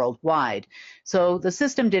alone worldwide. So the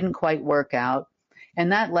system didn't quite work out,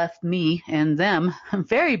 and that left me and them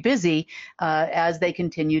very busy as they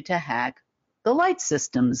continue to hack the light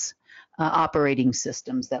systems, operating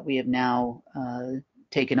systems that we have now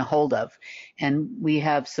taken a hold of. And we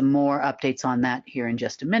have some more updates on that here in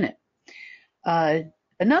just a minute.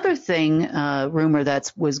 Another thing, rumor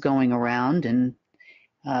that was going around and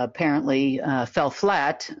apparently fell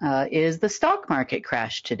flat, is the stock market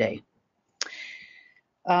crash today.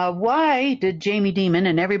 Why did Jamie Dimon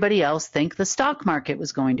and everybody else think the stock market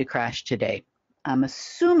was going to crash today? I'm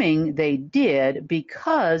assuming they did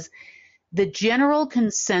because the general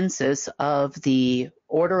consensus of the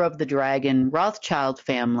Order of the Dragon Rothschild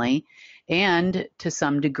family, and to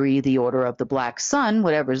some degree the Order of the Black Sun,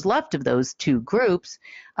 whatever's left of those two groups,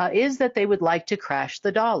 is that they would like to crash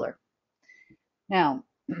the dollar. Now,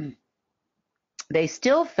 they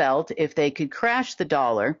still felt if they could crash the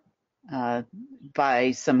dollar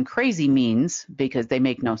by some crazy means, because they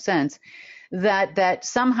make no sense, that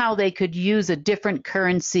somehow they could use a different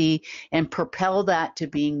currency and propel that to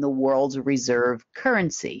being the world's reserve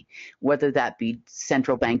currency, whether that be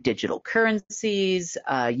central bank digital currencies,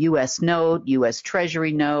 U.S. note, U.S.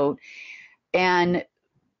 Treasury note. And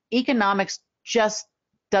economics just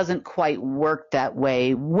doesn't quite work that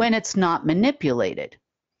way when it's not manipulated.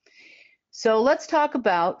 So let's talk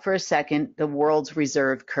about, for a second, the world's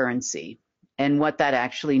reserve currency and what that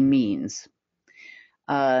actually means.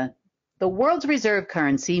 The world's reserve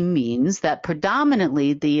currency means that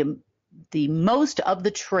predominantly the most of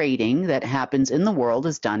the trading that happens in the world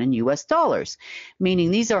is done in U.S. dollars,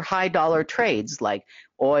 meaning these are high dollar trades like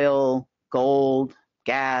oil, gold,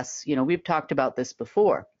 gas. You know, we've talked about this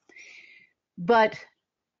before. But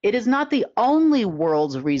it is not the only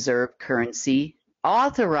world's reserve currency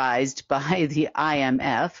authorized by the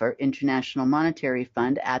IMF, or International Monetary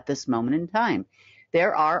Fund, at this moment in time.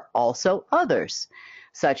 There are also others,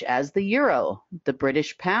 such as the euro, the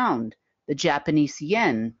British pound, the Japanese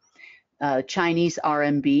yen, Chinese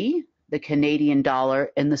RMB, the Canadian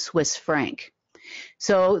dollar, and the Swiss franc.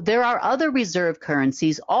 So there are other reserve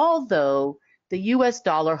currencies, although the US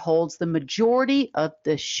dollar holds the majority of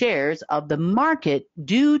the shares of the market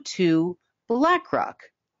due to BlackRock.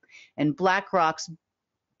 And BlackRock's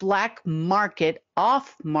black market,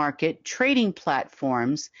 off-market trading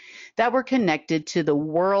platforms that were connected to the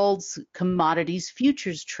world's commodities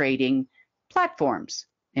futures trading platforms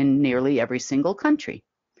in nearly every single country.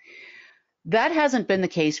 That hasn't been the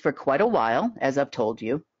case for quite a while, as I've told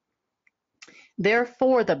you.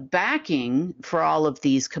 Therefore, the backing for all of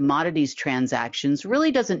these commodities transactions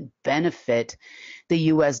really doesn't benefit the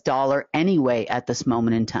US dollar anyway at this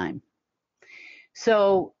moment in time.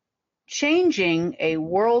 So changing a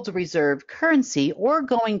world reserve currency or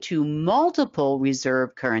going to multiple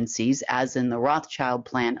reserve currencies, as in the Rothschild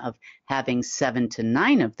plan of having 7 to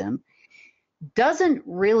 9 of them, doesn't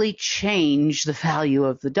really change the value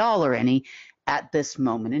of the dollar any at this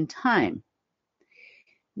moment in time.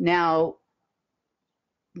 Now,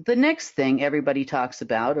 the next thing everybody talks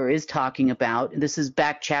about, or is talking about, and this is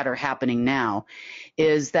back chatter happening now,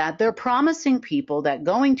 is that they're promising people that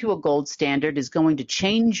going to a gold standard is going to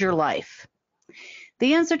change your life.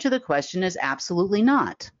 The answer to the question is absolutely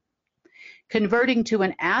not. Converting to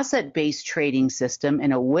an asset-based trading system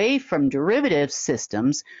and away from derivative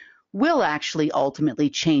systems will actually ultimately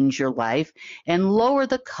change your life and lower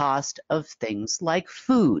the cost of things like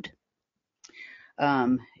food.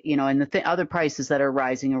 You know, and the other prices that are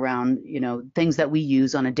rising around, you know, things that we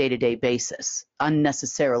use on a day-to-day basis,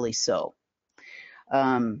 unnecessarily so.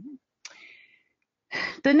 The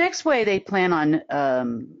next way they plan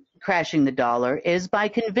on crashing the dollar is by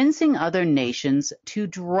convincing other nations to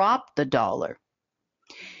drop the dollar.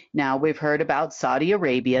 Now, we've heard about Saudi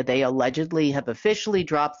Arabia. They allegedly have officially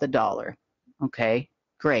dropped the dollar. Okay,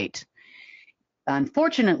 great.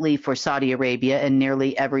 Unfortunately for Saudi Arabia and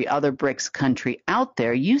nearly every other BRICS country out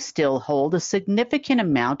there, you still hold a significant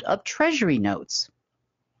amount of treasury notes.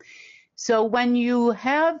 So when you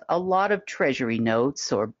have a lot of treasury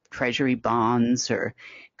notes or treasury bonds or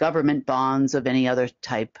government bonds of any other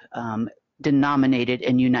type denominated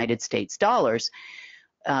in United States dollars,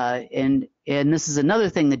 and this is another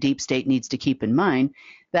thing the deep state needs to keep in mind,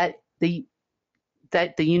 that the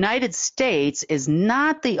United States is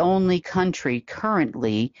not the only country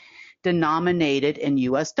currently denominated in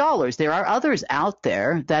U.S. dollars. There are others out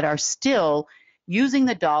there that are still using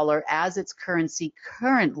the dollar as its currency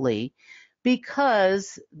currently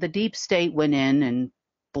because the deep state went in and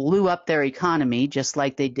blew up their economy just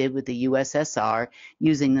like they did with the USSR,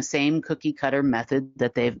 using the same cookie cutter method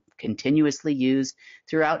that they've continuously used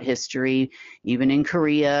throughout history, even in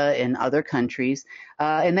Korea and other countries.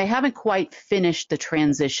 And they haven't quite finished the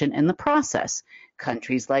transition in the process.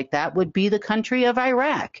 Countries like that would be the country of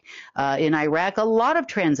Iraq. In Iraq, a lot of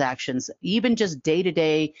transactions, even just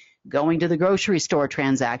day-to-day going to the grocery store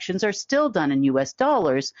transactions, are still done in US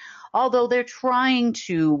dollars, although they're trying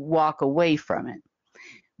to walk away from it.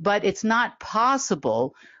 But it's not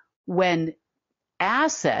possible when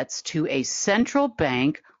assets to a central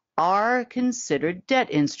bank are considered debt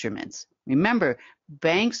instruments. Remember,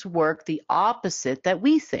 banks work the opposite that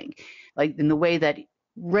we think, like in the way that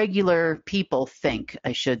regular people think,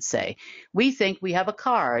 I should say. We think we have a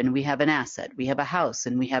car and we have an asset. We have a house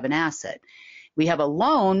and we have an asset. We have a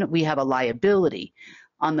loan, we have a liability.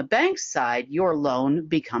 On the bank side, your loan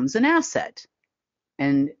becomes an asset.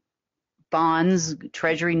 And bonds,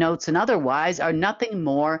 treasury notes, and otherwise are nothing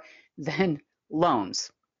more than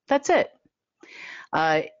loans. That's it.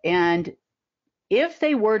 And if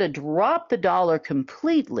they were to drop the dollar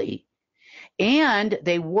completely, and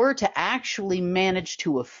they were to actually manage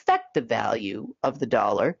to affect the value of the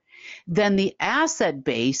dollar, then the asset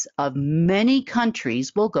base of many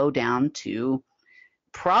countries will go down to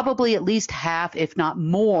probably at least half, if not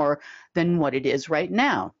more, than what it is right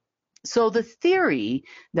now. So the theory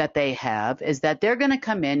that they have is that they're going to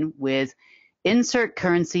come in with insert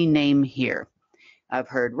currency name here. I've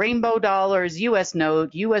heard rainbow dollars, US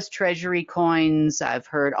note, US treasury coins. I've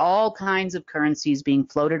heard all kinds of currencies being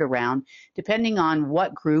floated around, depending on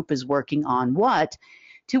what group is working on what,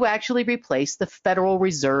 to actually replace the Federal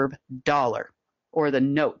Reserve dollar or the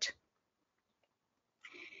note.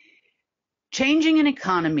 Changing an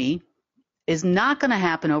economy is not going to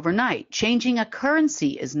happen overnight. Changing a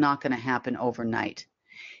currency is not going to happen overnight.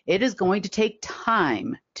 It is going to take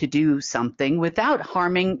time to do something without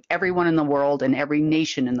harming everyone in the world and every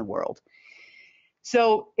nation in the world.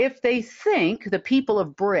 So if they think the people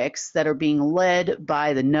of BRICS that are being led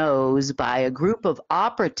by the nose by a group of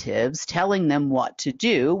operatives telling them what to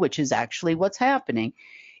do, which is actually what's happening,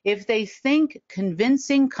 if they think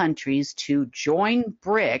convincing countries to join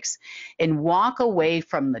BRICS and walk away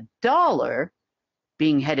from the dollar,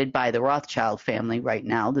 being headed by the Rothschild family right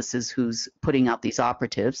now, this is who's putting out these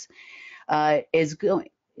operatives, is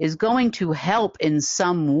going to help in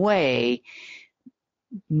some way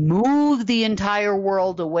move the entire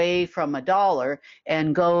world away from a dollar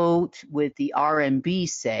and go with the RMB,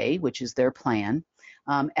 say, which is their plan,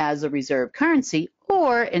 as a reserve currency,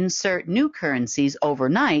 or insert new currencies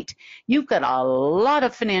overnight, you've got a lot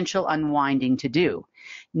of financial unwinding to do.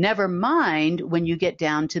 Never mind when you get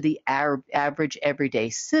down to the average everyday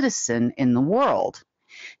citizen in the world.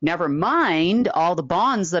 Never mind all the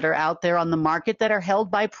bonds that are out there on the market that are held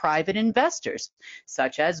by private investors,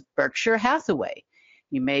 such as Berkshire Hathaway.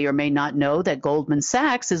 You may or may not know that Goldman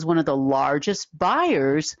Sachs is one of the largest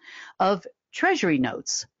buyers of treasury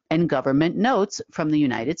notes and government notes from the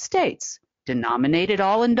United States, denominated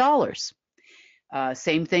all in dollars.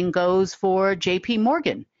 Same thing goes for JP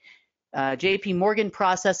Morgan. JP Morgan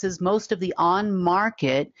processes most of the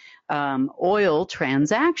on-market oil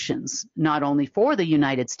transactions, not only for the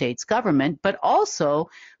United States government, but also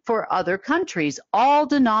for other countries, all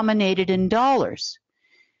denominated in dollars.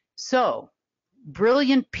 So,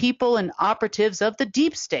 brilliant people and operatives of the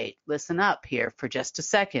deep state, listen up here for just a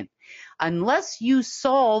second. Unless you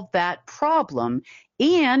solve that problem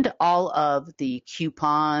and all of the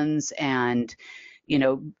coupons and,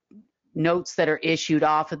 notes that are issued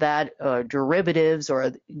off of that, derivatives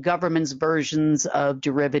or government's versions of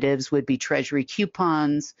derivatives would be treasury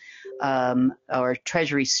coupons or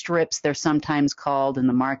treasury strips, they're sometimes called in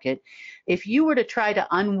the market. If you were to try to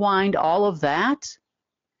unwind all of that,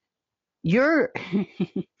 you're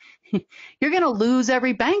going to lose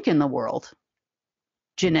every bank in the world,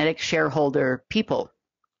 genetic shareholder people.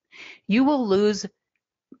 You will lose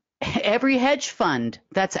every hedge fund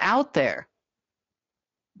that's out there.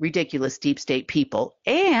 Ridiculous deep state people.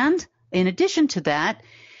 And in addition to that,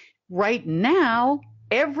 right now,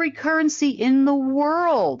 every currency in the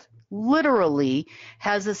world literally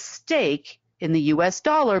has a stake in the US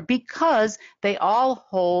dollar because they all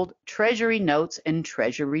hold treasury notes and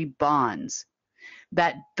treasury bonds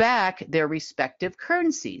that back their respective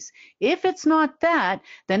currencies. If it's not that,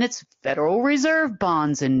 then it's Federal Reserve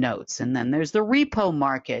bonds and notes, and then there's the repo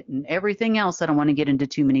market and everything else. I don't want to get into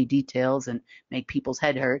too many details and make people's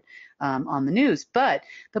head hurt on the news. But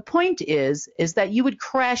the point is that you would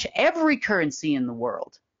crash every currency in the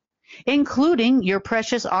world, including your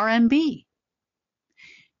precious RMB.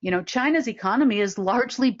 China's economy is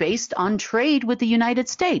largely based on trade with the United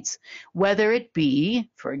States, whether it be,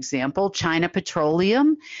 for example, China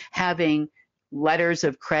Petroleum having letters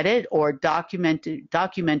of credit or documented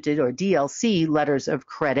or DLC letters of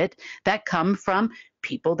credit that come from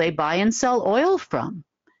people they buy and sell oil from,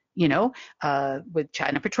 with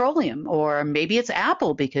China Petroleum, or maybe it's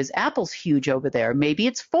Apple because Apple's huge over there. Maybe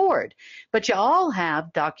it's Ford, but you all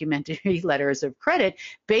have documentary letters of credit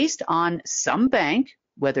based on some bank,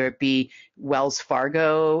 whether it be Wells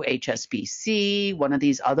Fargo, HSBC, one of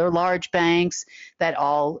these other large banks that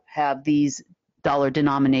all have these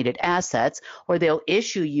dollar-denominated assets, or they'll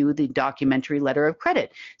issue you the documentary letter of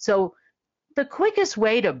credit. So the quickest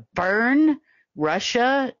way to burn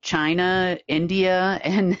Russia, China, India,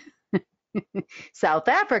 and South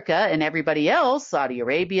Africa and everybody else, Saudi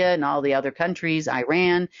Arabia and all the other countries,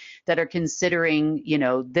 Iran, that are considering,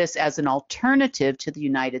 this as an alternative to the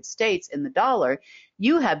United States and the dollar,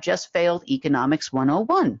 you have just failed Economics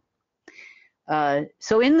 101.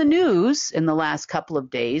 So in the news in the last couple of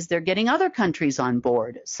days, they're getting other countries on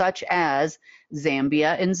board, such as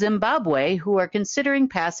Zambia and Zimbabwe, who are considering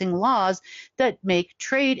passing laws that make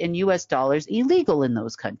trade in U.S. dollars illegal in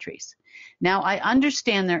those countries. Now, I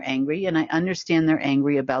understand they're angry, and I understand they're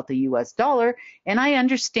angry about the U.S. dollar, and I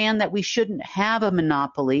understand that we shouldn't have a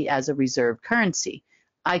monopoly as a reserve currency.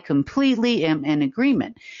 I completely am in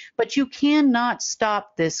agreement. But you cannot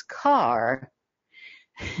stop this car,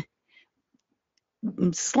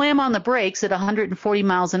 slam on the brakes at 140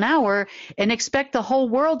 miles an hour, and expect the whole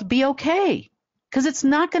world to be okay. Because it's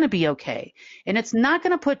not going to be okay. And it's not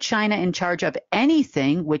going to put China in charge of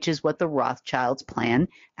anything, which is what the Rothschilds' plan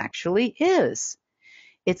actually is.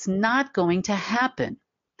 It's not going to happen.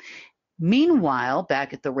 Meanwhile,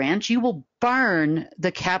 back at the ranch, you will burn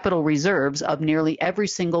the capital reserves of nearly every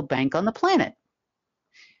single bank on the planet.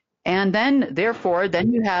 And then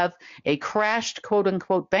you have a crashed,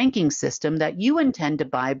 quote-unquote, banking system that you intend to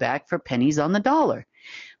buy back for pennies on the dollar.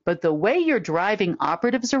 But the way you're driving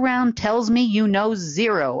operatives around tells me you know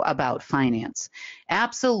zero about finance.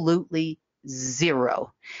 Absolutely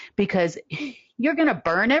zero. Because you're going to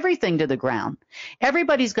burn everything to the ground.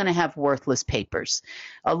 Everybody's going to have worthless papers.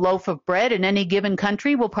 A loaf of bread in any given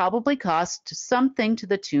country will probably cost something to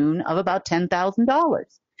the tune of about $10,000.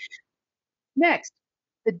 Next,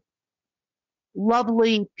 the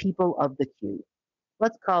lovely people of the Q.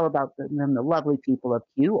 Let's call them the lovely people of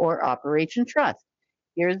Q, or Operation Trust.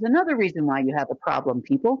 Here's another reason why you have a problem,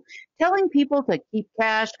 people. Telling people to keep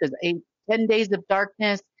cash because 10 days of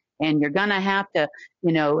darkness, and you're going to have to,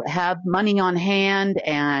 have money on hand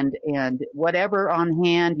and whatever on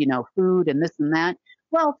hand, food and this and that.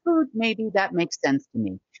 Well, food, maybe that makes sense to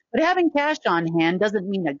me. But having cash on hand doesn't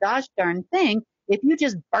mean a gosh darn thing if you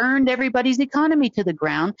just burned everybody's economy to the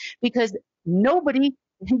ground, because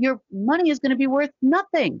your money is going to be worth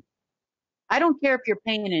nothing. I don't care if you're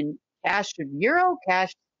paying in cash of euro,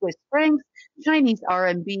 cash Swiss francs, Chinese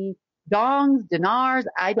RMB, dongs, dinars.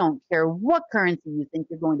 I don't care what currency you think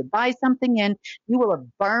you're going to buy something in. You will have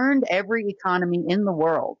burned every economy in the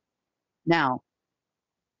world. Now,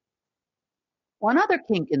 one other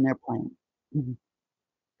kink in their plan.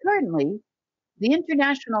 Currently, the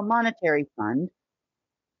International Monetary Fund,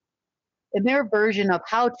 in their version of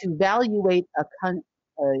how to evaluate a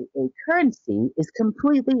currency, is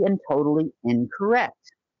completely and totally incorrect.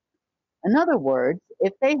 In other words,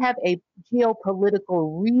 if they have a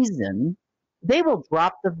geopolitical reason, they will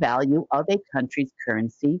drop the value of a country's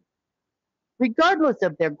currency, regardless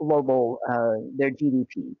of their global, their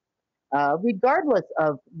GDP, regardless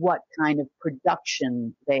of what kind of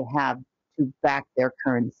production they have to back their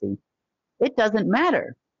currency. It doesn't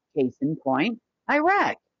matter. Case in point,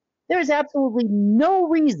 Iraq. There's absolutely no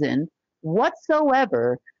reason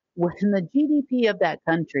whatsoever when the GDP of that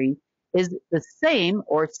country is the same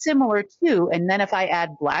or similar to, and then if I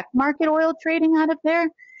add black market oil trading out of there,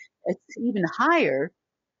 it's even higher,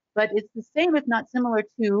 but it's the same if not similar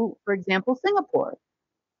to, for example, Singapore.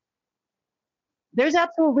 There's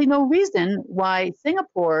absolutely no reason why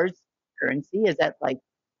Singapore's currency is at like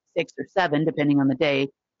 6 or 7, depending on the day,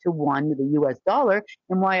 to 1 to the US dollar,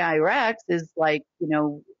 and why Iraq's is like,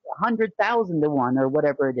 100,000 to 1 or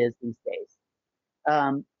whatever it is these days.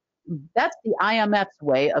 That's the IMF's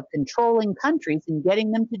way of controlling countries and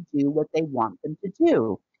getting them to do what they want them to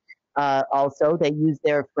do. Also, they use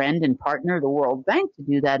their friend and partner, the World Bank, to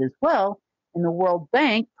do that as well. And the World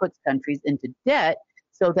Bank puts countries into debt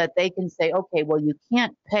so that they can say, okay, well, you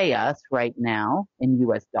can't pay us right now in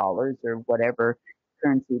US dollars or whatever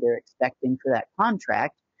currency they're expecting for that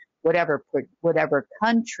contract. Whatever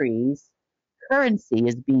country's currency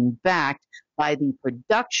is being backed by the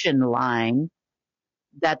production line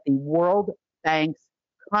that the World Bank's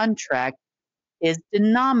contract is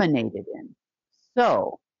denominated in.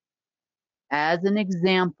 So, as an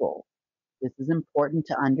example, this is important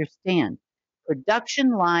to understand.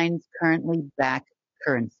 Production lines currently back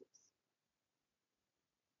currencies.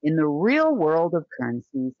 In the real world of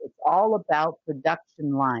currencies, it's all about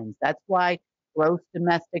production lines. That's why gross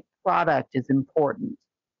domestic product is important.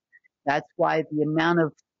 That's why the amount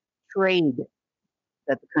of trade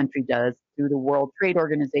that the country does through the World Trade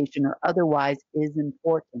Organization or otherwise is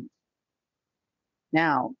important.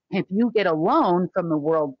 Now, if you get a loan from the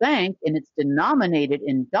World Bank and it's denominated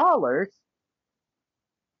in dollars,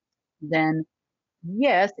 then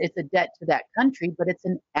yes, it's a debt to that country, but it's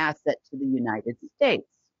an asset to the United States.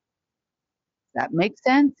 That makes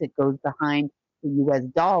sense. It goes behind the US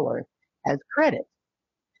dollar as credit.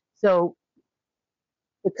 So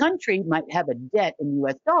the country might have a debt in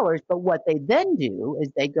US dollars, but what they then do is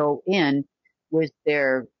they go in with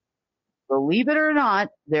their, believe it or not,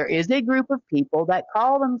 there is a group of people that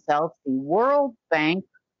call themselves the World Bank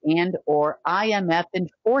and or IMF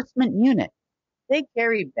Enforcement Unit. They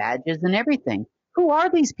carry badges and everything. Who are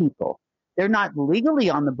these people? They're not legally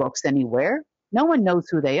on the books anywhere. No one knows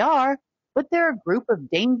who they are, but they're a group of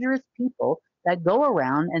dangerous people that go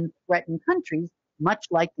around and threaten countries, much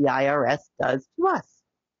like the IRS does to us.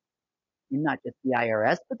 And not just the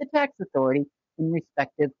IRS, but the tax authority in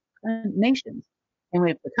respective nations. And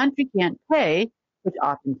if the country can't pay, which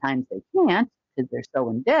oftentimes they can't because they're so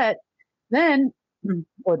in debt, then,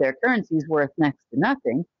 or their currency is worth next to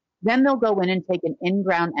nothing, then they'll go in and take an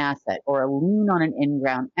in-ground asset or a lien on an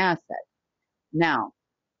in-ground asset. Now,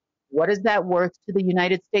 what is that worth to the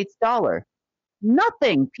United States dollar?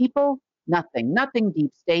 Nothing, people, nothing. Nothing,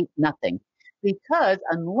 deep state, nothing. Because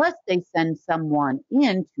unless they send someone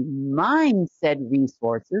in to mine said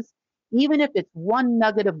resources, even if it's one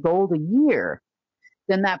nugget of gold a year,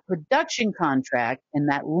 then that production contract and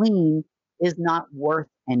that lien is not worth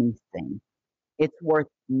anything. It's worth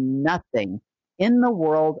nothing in the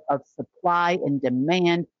world of supply and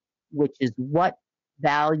demand, which is what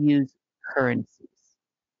values currencies.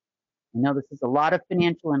 I know this is a lot of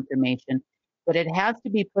financial information, but it has to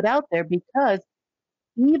be put out there because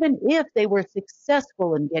even if they were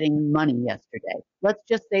successful in getting money yesterday, let's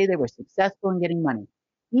just say they were successful in getting money,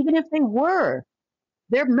 even if they were,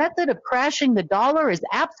 their method of crashing the dollar is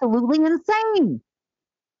absolutely insane.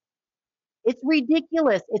 It's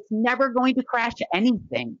ridiculous. It's never going to crash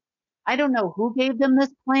anything. I don't know who gave them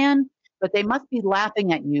this plan, but they must be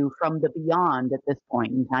laughing at you from the beyond at this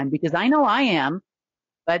point in time, because I know I am,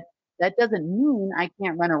 but that doesn't mean I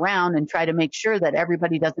can't run around and try to make sure that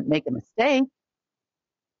everybody doesn't make a mistake.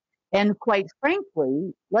 And quite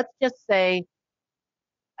frankly, let's just say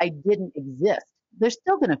I didn't exist. They're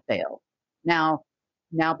still going to fail. Now,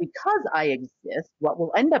 because I exist, what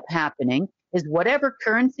will end up happening is whatever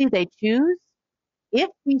currency they choose, if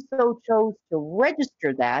we so chose to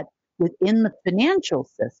register that within the financial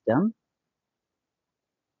system,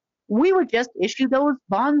 we would just issue those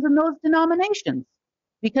bonds in those denominations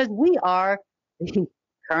because we are the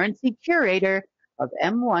currency curator of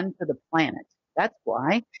M1 for the planet. That's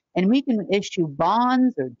why. And we can issue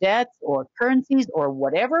bonds or debts or currencies or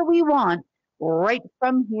whatever we want right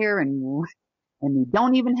from here, and we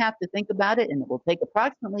don't even have to think about it, and it will take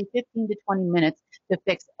approximately 15 to 20 minutes to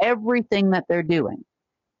fix everything that they're doing.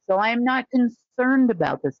 So I am not concerned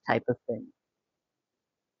about this type of thing.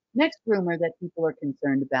 Next rumor that people are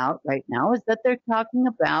concerned about right now is that they're talking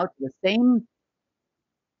about the same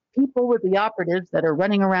people with the operatives that are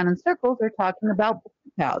running around in circles are talking about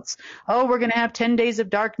blackouts. Oh, we're going to have 10 days of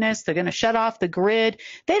darkness. They're going to shut off the grid.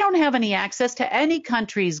 They don't have any access to any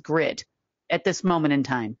country's grid at this moment in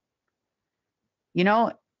time. You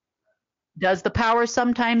know, does the power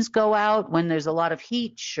sometimes go out when there's a lot of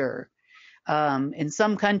heat? Sure. In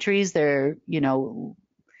some countries, they're,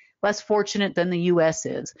 less fortunate than the U.S.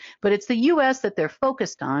 is. But it's the U.S. that they're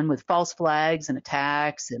focused on with false flags and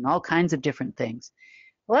attacks and all kinds of different things.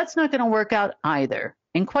 Well, that's not going to work out either.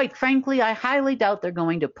 And quite frankly, I highly doubt they're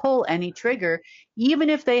going to pull any trigger, even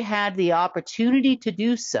if they had the opportunity to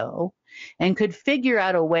do so and could figure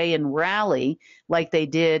out a way and rally like they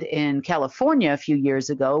did in California a few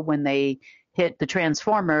years ago when they hit the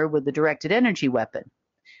transformer with the directed energy weapon.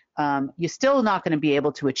 You're still not going to be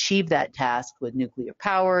able to achieve that task with nuclear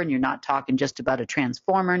power, and you're not talking just about a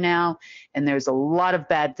transformer now, and there's a lot of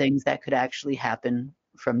bad things that could actually happen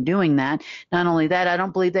from doing that. Not only that, I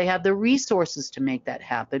don't believe they have the resources to make that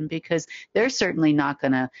happen because they're certainly not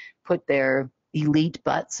going to put their elite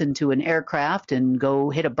butts into an aircraft and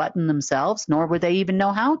go hit a button themselves, nor would they even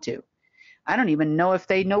know how to. I don't even know if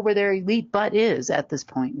they know where their elite butt is at this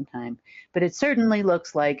point in time. But it certainly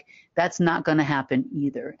looks like that's not going to happen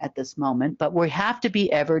either at this moment. But we have to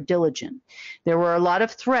be ever diligent. There were a lot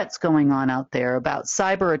of threats going on out there about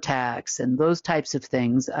cyber attacks and those types of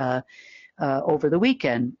things over the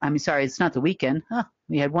weekend. I mean, sorry, it's not the weekend.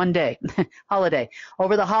 We had one day, holiday.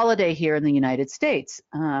 Over the holiday here in the United States.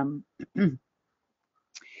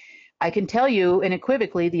 I can tell you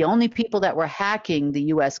unequivocally, the only people that were hacking the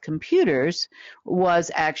U.S. computers was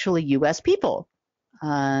actually U.S. people.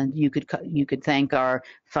 You could thank our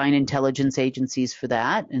fine intelligence agencies for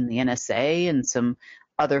that, and the NSA and some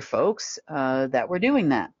other folks that were doing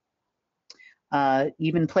that.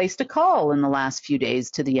 Even placed a call in the last few days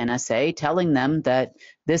to the NSA telling them that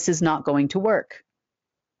this is not going to work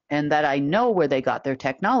and that I know where they got their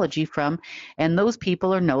technology from, and those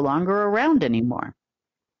people are no longer around anymore.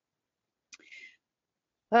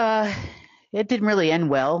 It didn't really end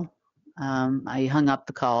well. I hung up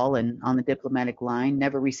the call and on the diplomatic line,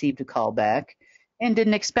 never received a call back and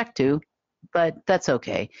didn't expect to, but that's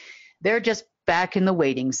okay. They're just back in the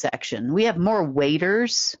waiting section. We have more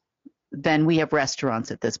waiters than we have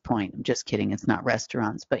restaurants at this point. I'm just kidding. It's not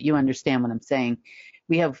restaurants, but you understand what I'm saying.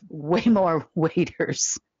 We have way more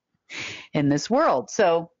waiters in this world.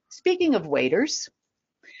 So speaking of waiters,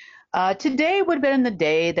 today would have been the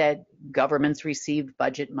day that governments received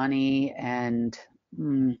budget money and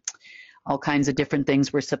all kinds of different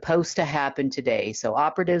things were supposed to happen today. So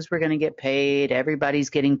operatives were going to get paid. Everybody's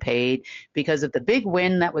getting paid because of the big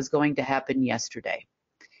win that was going to happen yesterday.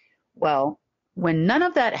 Well, when none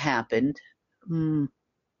of that happened,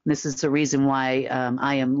 this is the reason why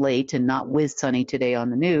I am late and not with Sunny today on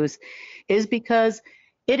the news, is because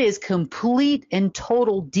it is complete and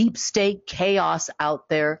total deep state chaos out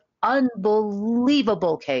there.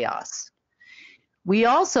 Unbelievable chaos. We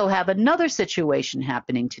also have another situation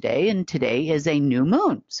happening today, and today is a new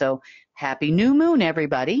moon. So happy new moon,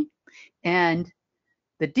 everybody. And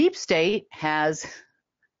the deep state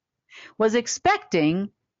was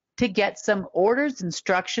expecting to get some orders,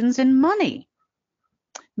 instructions, and money.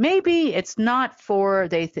 Maybe it's not for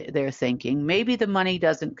they're thinking. Maybe the money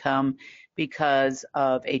doesn't come because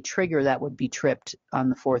of a trigger that would be tripped on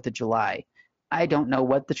the 4th of July. I don't know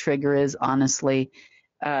what the trigger is, honestly.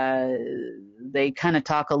 They kind of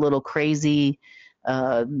talk a little crazy.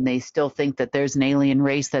 They still think that there's an alien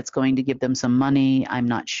race that's going to give them some money. I'm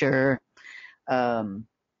not sure.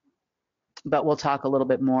 But we'll talk a little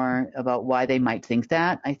bit more about why they might think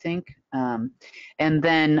that, I think. And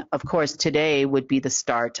then, of course, today would be the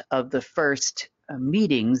start of the first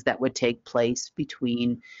meetings that would take place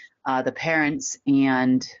between the parents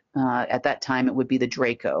and, at that time, it would be the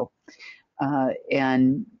Draco.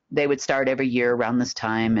 And they would start every year around this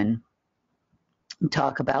time and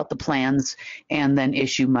talk about the plans and then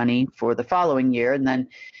issue money for the following year, and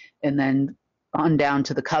then on down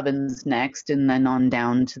to the covens next, and then on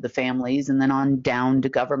down to the families, and then on down to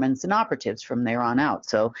governments and operatives from there on out.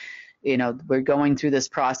 So, we're going through this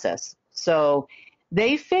process. So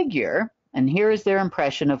they figure, and here is their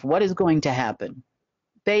impression of what is going to happen.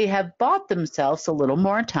 They have bought themselves a little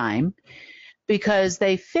more time because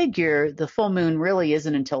they figure the full moon really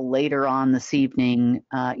isn't until later on this evening,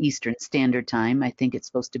 Eastern Standard Time. I think it's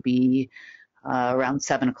supposed to be around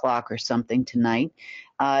 7 o'clock or something tonight.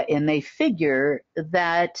 And they figure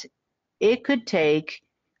that it could take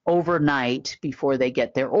overnight before they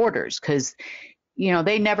get their orders because,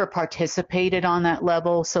 they never participated on that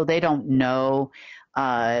level, so they don't know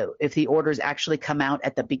if the orders actually come out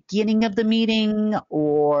at the beginning of the meeting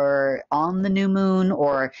or on the new moon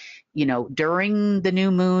or, during the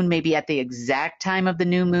new moon, maybe at the exact time of the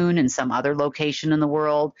new moon in some other location in the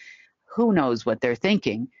world. Who knows what they're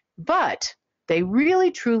thinking? But they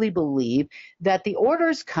really truly believe that the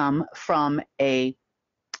orders come from a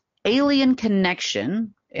alien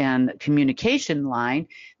connection and communication line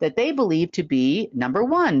that they believe to be, number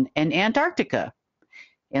one, in Antarctica.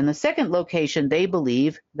 And the second location they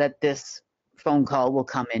believe that this phone call will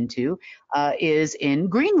come into is in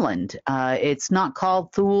Greenland. It's not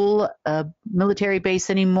called Thule military base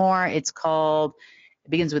anymore. It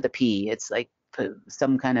begins with a P. It's like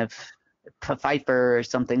some kind of Pfeiffer or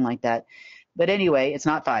something like that. But anyway, it's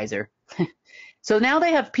not Pfizer. So now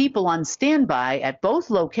they have people on standby at both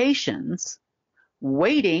locations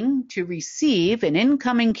waiting to receive an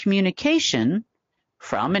incoming communication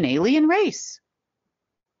from an alien race,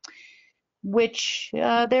 which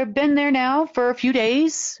they've been there now for a few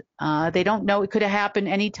days. They don't know. It could have happened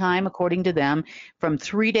any time, according to them, from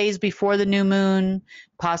 3 days before the new moon,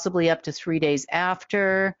 possibly up to 3 days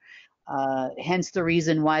after. Hence the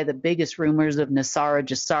reason why the biggest rumors of Nasara,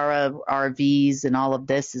 Jasara, RVs, and all of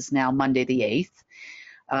this is now Monday the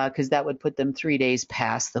 8th, because that would put them 3 days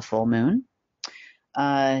past the full moon.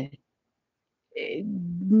 I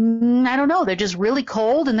don't know. They're just really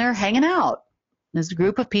cold and they're hanging out. There's a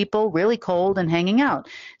group of people really cold and hanging out.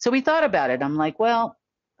 So we thought about it. I'm like, well,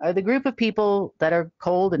 are the group of people that are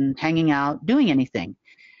cold and hanging out doing anything?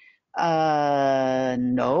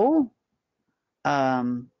 No.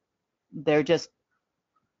 They're just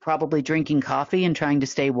probably drinking coffee and trying to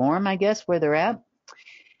stay warm, I guess, where they're at.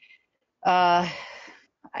 I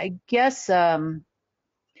guess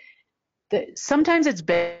sometimes it's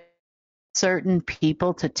better for certain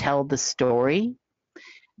people to tell the story.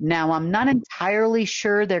 Now, I'm not entirely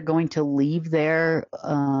sure they're going to leave there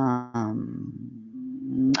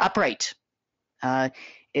upright.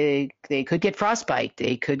 They could get frostbite.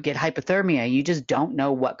 They could get hypothermia. You just don't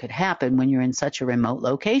know what could happen when you're in such a remote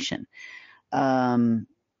location.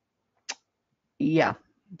 Yeah,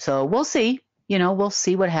 so we'll see. We'll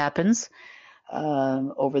see what happens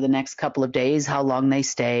over the next couple of days, how long they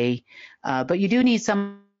stay. But you do need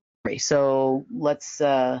some. So let's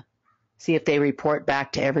see if they report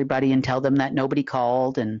back to everybody and tell them that nobody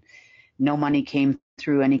called and no money came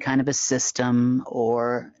through any kind of a system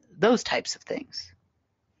or those types of things.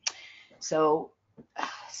 So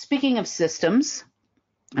speaking of systems,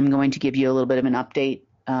 I'm going to give you a little bit of an update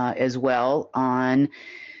as well on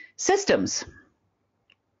systems.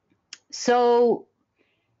 So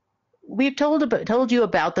we've told you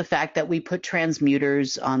about the fact that we put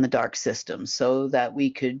transmuters on the dark system so that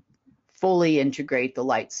we could fully integrate the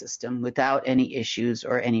light system without any issues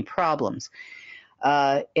or any problems.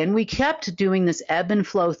 And we kept doing this ebb and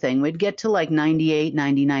flow thing. We'd get to like 98,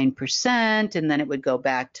 99%, and then it would go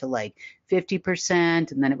back to like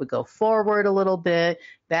 50%, and then it would go forward a little bit,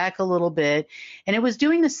 back a little bit. And it was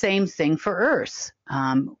doing the same thing for Earth.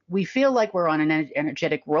 We feel like we're on an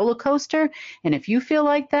energetic roller coaster. And if you feel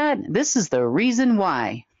like that, this is the reason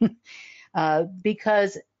why.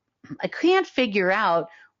 Because I can't figure out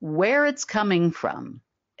where it's coming from.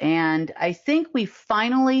 And I think we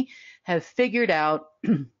finally have figured out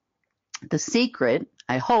the secret,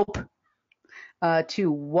 I hope,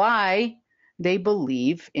 to why they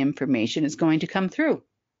believe information is going to come through.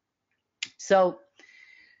 So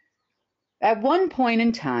at one point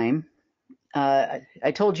in time,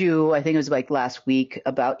 I told you, I think it was like last week,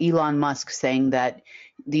 about Elon Musk saying that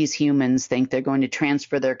these humans think they're going to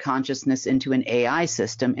transfer their consciousness into an AI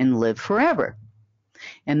system and live forever,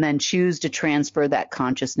 and then choose to transfer that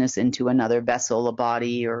consciousness into another vessel, a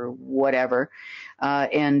body or whatever,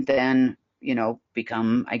 and then,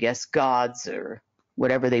 become, I guess, gods or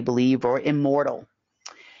whatever they believe, or immortal.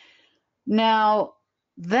 Now,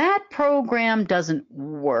 that program doesn't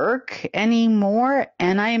work anymore,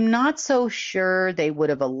 and I am not so sure they would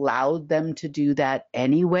have allowed them to do that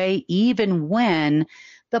anyway, even when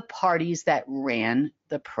the parties that ran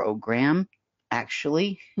the program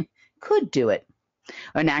actually could do it.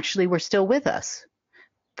 And actually were still with us.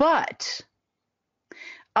 But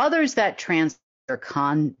others that transfer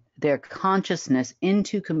their consciousness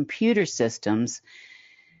into computer systems,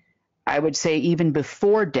 I would say even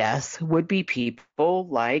before death, would be people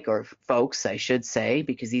like, or folks, I should say,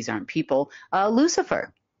 because these aren't people,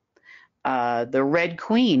 Lucifer, the Red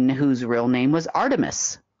Queen, whose real name was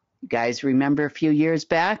Artemis. You guys remember a few years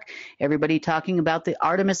back, everybody talking about the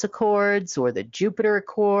Artemis Accords or the Jupiter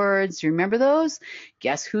Accords. You remember those?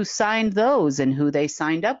 Guess who signed those and who they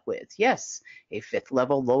signed up with? Yes, a 5th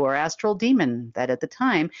level lower astral demon that at the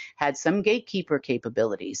time had some gatekeeper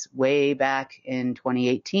capabilities way back in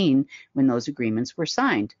 2018 when those agreements were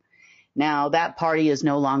signed. Now, that party is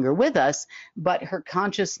no longer with us, but her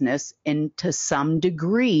consciousness, to some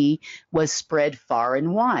degree, was spread far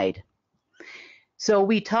and wide. So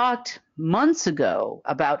we talked months ago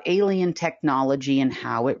about alien technology and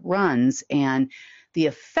how it runs and the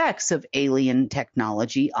effects of alien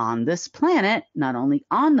technology on this planet, not only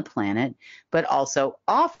on the planet, but also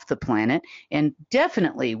off the planet, and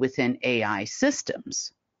definitely within AI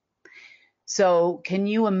systems. So can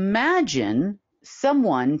you imagine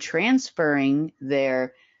someone transferring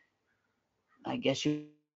their, I guess,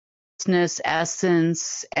 business,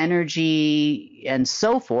 essence, energy, and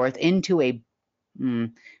so forth into a,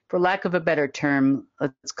 for lack of a better term,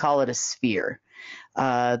 let's call it a sphere.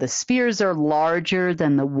 The spheres are larger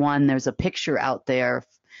than the one. There's a picture out there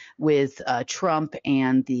with Trump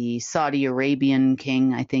and the Saudi Arabian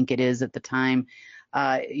king, I think it is at the time,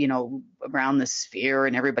 around the sphere,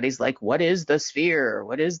 and everybody's like, what is the sphere?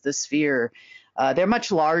 What is the sphere? They're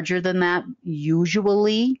much larger than that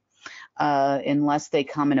usually. unless they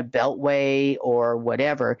come in a beltway or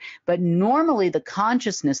whatever. But normally the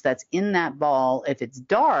consciousness that's in that ball, if it's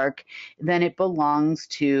dark, then it belongs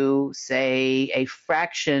to, say, a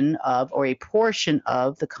fraction of or a portion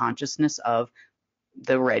of the consciousness of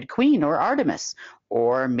the Red Queen or Artemis,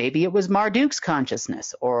 or maybe it was Marduk's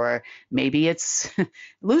consciousness, or maybe it's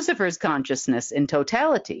Lucifer's consciousness in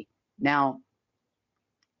totality. Now,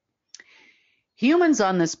 humans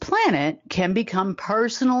on this planet can become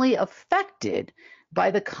personally affected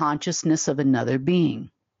by the consciousness of another being.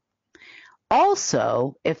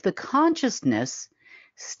 Also, if the consciousness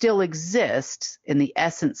still exists, and the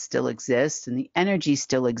essence still exists, and the energy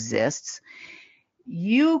still exists,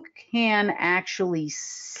 you can actually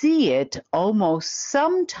see it almost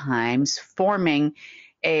sometimes forming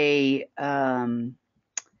a,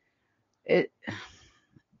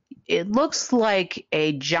 it looks like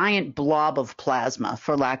a giant blob of plasma,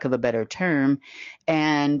 for lack of a better term,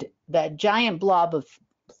 and that giant blob of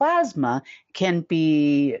plasma can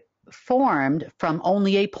be formed from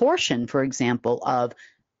only a portion, for example, of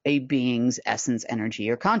a being's essence, energy,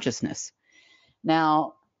 or consciousness.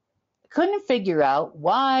 Now, couldn't figure out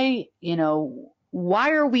why,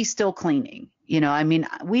 why are we still cleaning?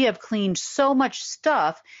 We have cleaned so much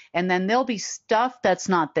stuff, and then there'll be stuff that's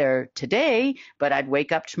not there today, but I'd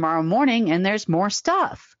wake up tomorrow morning and there's more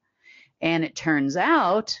stuff. And it turns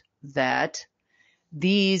out that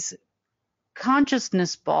these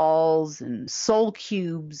consciousness balls and soul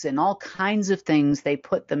cubes and all kinds of things they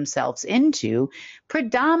put themselves into,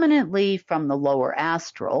 predominantly from the lower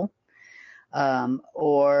astral,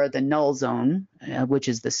 or the null zone, which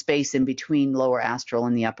is the space in between lower astral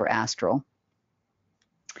and the upper astral.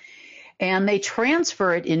 And they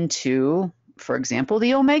transfer it into, for example,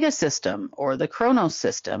 the Omega system or the Chronos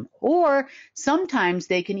system, or sometimes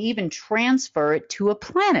they can even transfer it to a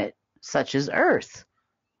planet such as Earth.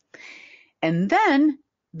 And then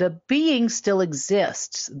the being still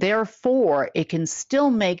exists. Therefore, it can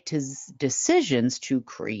still make decisions to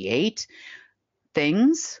create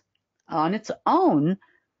things on its own,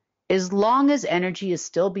 as long as energy is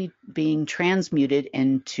still being transmuted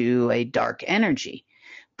into a dark energy.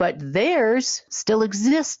 But theirs still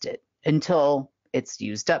existed until it's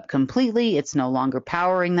used up completely. It's no longer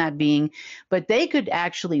powering that being. But they could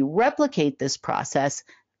actually replicate this process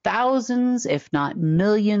thousands, if not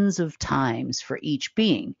millions of times for each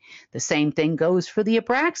being. The same thing goes for the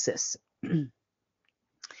Abraxas.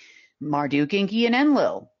 Marduk, Enki, and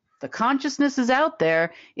Enlil. The consciousness is out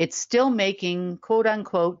there. It's still making, quote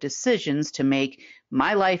unquote, decisions to make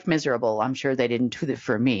my life miserable. I'm sure they didn't do that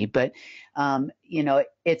for me, but,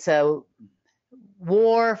 it's a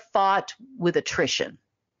war fought with attrition.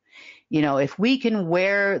 If we can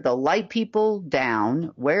wear the light people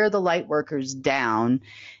down, wear the light workers down,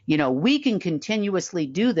 we can continuously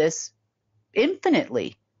do this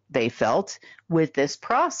infinitely, they felt, with this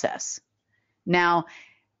process. Now,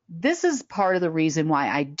 this is part of the reason why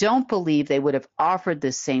I don't believe they would have offered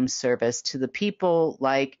this same service to the people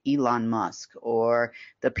like Elon Musk or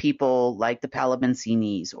the people like the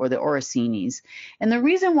Palabensinis or the Orsinis. And the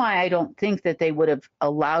reason why I don't think that they would have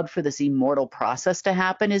allowed for this immortal process to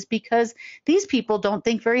happen is because these people don't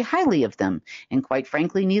think very highly of them. And quite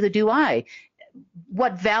frankly, neither do I.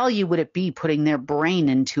 What value would it be putting their brain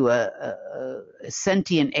into a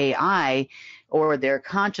sentient AI, or their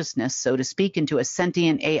consciousness, so to speak, into a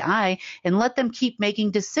sentient AI, and let them keep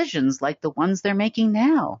making decisions like the ones they're making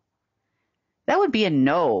now? That would be a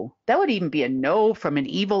no. That would even be a no from an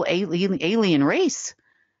evil alien race.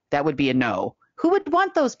 That would be a no. Who would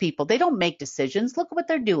want those people? They don't make decisions. Look at what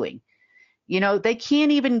they're doing. They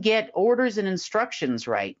can't even get orders and instructions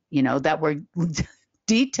right, that were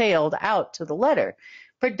detailed out to the letter,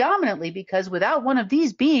 predominantly because without one of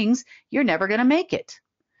these beings, you're never going to make it.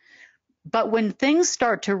 But when things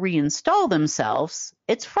start to reinstall themselves,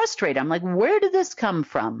 it's frustrating. I'm like, where did this come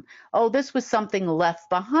from? Oh, this was something left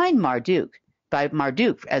behind by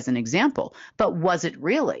Marduk as an example. But was it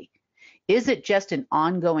really? Is it just an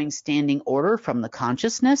ongoing standing order from the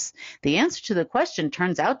consciousness? The answer to the question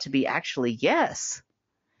turns out to be actually yes.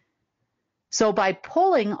 So by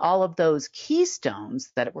pulling all of those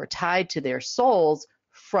keystones that were tied to their souls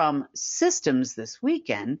from systems this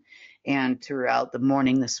weekend and throughout the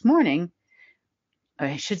morning this morning,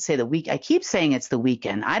 I should say the week. I keep saying it's the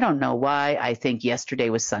weekend. I don't know why I think yesterday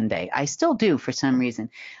was Sunday. I still do for some reason.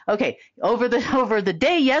 Okay, over the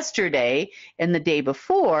day yesterday and the day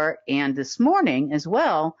before and this morning as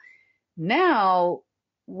well, now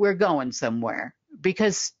we're going somewhere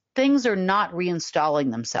because things are not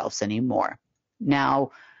reinstalling themselves anymore.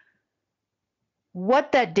 Now,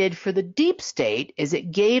 what that did for the deep state is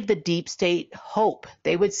it gave the deep state hope.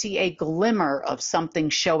 They would see a glimmer of something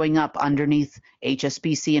showing up underneath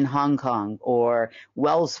HSBC in Hong Kong, or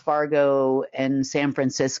Wells Fargo in San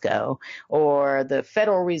Francisco, or the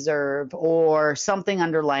Federal Reserve, or something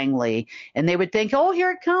under Langley. And they would think, oh,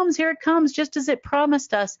 here it comes, just as it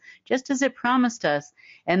promised us, just as it promised us.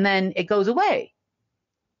 And then it goes away.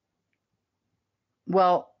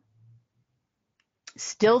 Well,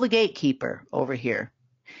 still the gatekeeper over here.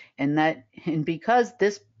 And because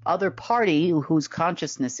this other party whose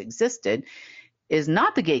consciousness existed is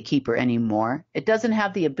not the gatekeeper anymore, it doesn't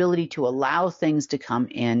have the ability to allow things to come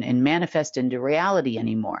in and manifest into reality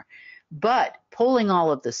anymore. But pulling all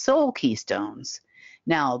of the soul keystones,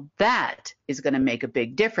 now that is going to make a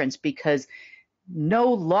big difference, because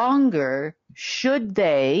no longer should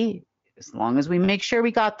they, as long as we make sure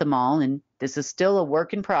we got them all, and this is still a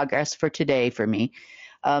work in progress for today for me,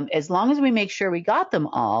 as long as we make sure we got them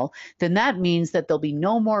all, then that means that there'll be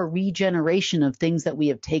no more regeneration of things that we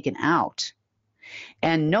have taken out,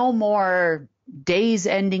 and no more days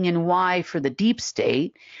ending in Y for the deep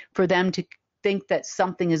state for them to think that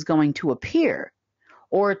something is going to appear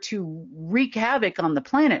or to wreak havoc on the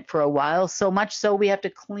planet for a while, so much so we have to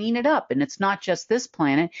clean it up. And it's not just this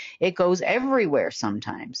planet, it goes everywhere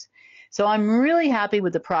sometimes. So I'm really happy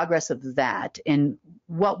with the progress of that. And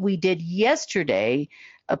what we did yesterday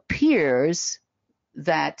appears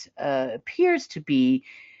to be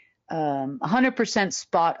 100%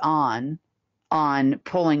 spot on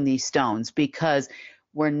pulling these stones, because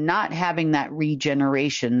we're not having that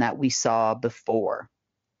regeneration that we saw before.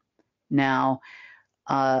 Now,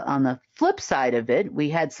 on the flip side of it, we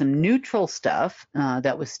had some neutral stuff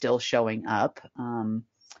that was still showing up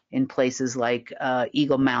in places like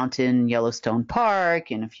Eagle Mountain, Yellowstone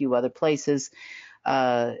Park, and a few other places.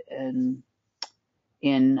 And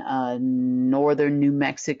in northern New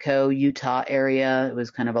Mexico, Utah area, it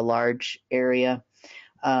was kind of a large area.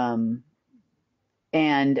 And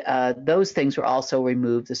those things were also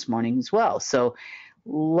removed this morning as well. So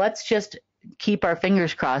let's just keep our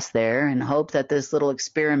fingers crossed there and hope that this little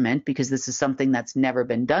experiment, because this is something that's never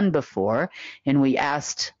been done before, and we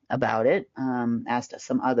asked about it, asked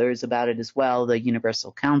some others about it as well, the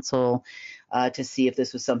Universal Council, to see if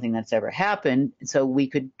this was something that's ever happened. So we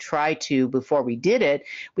could try to, before we did it,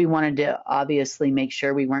 we wanted to obviously make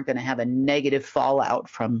sure we weren't going to have a negative fallout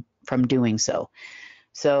from doing so.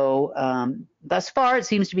 So thus far, it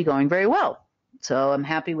seems to be going very well. So I'm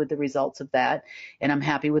happy with the results of that, and I'm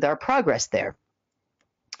happy with our progress there.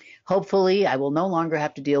 Hopefully, I will no longer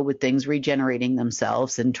have to deal with things regenerating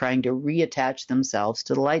themselves and trying to reattach themselves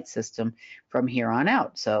to the light system from here on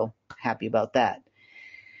out. So happy about that.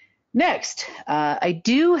 Next, I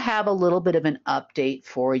do have a little bit of an update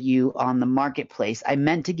for you on the marketplace. I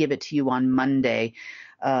meant to give it to you on Monday,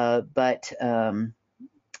 but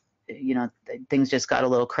you know, things just got a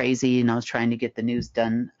little crazy, and I was trying to get the news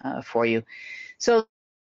done for you. So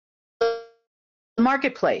the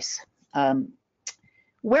marketplace,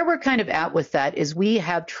 where we're kind of at with that is we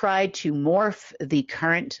have tried to morph the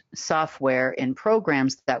current software and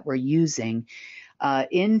programs that we're using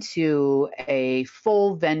into a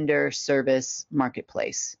full vendor service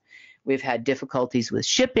marketplace. We've had difficulties with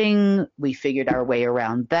shipping. We figured our way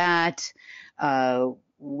around that.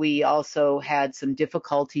 We also had some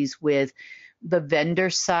difficulties with the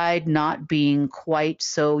vendor side not being quite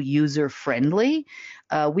so user-friendly.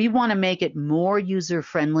 We want to make it more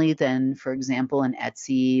user-friendly than, for example, an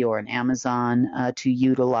Etsy or an Amazon to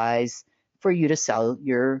utilize for you to sell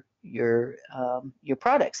your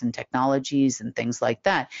products and technologies and things like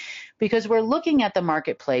that, because we're looking at the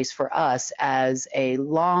marketplace for us as a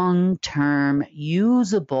long-term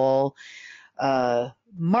usable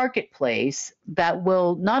marketplace that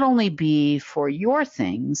will not only be for your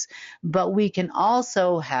things, but we can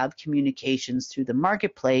also have communications through the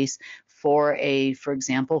marketplace for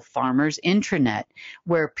example, farmers intranet,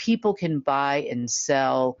 where people can buy and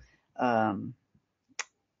sell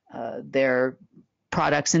their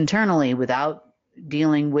products internally without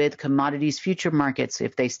dealing with commodities future markets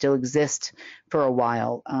if they still exist for a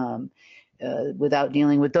while. Without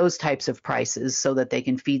dealing with those types of prices, so that they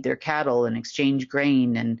can feed their cattle and exchange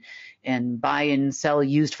grain and buy and sell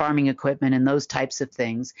used farming equipment and those types of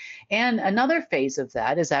things. And another phase of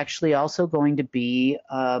that is actually also going to be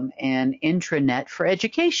an intranet for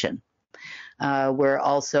education. We're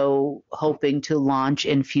also hoping to launch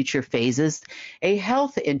in future phases a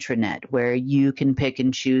health intranet where you can pick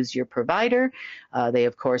and choose your provider. They,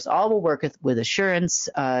 of course, all will work with assurance.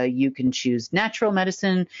 You can choose natural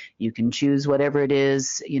medicine. You can choose whatever it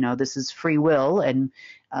is. You know, this is free will and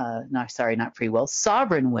not free will,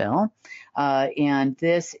 sovereign will. And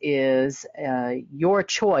this is your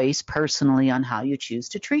choice personally on how you choose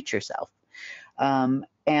to treat yourself. And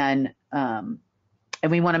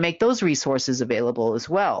we want to make those resources available as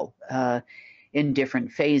well in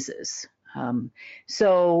different phases.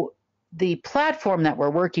 So the platform that we're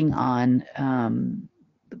working on,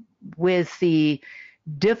 with the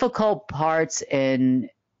difficult parts in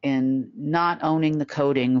not owning the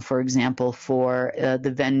coding, for example, for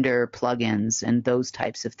the vendor plugins and those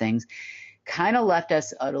types of things, kind of left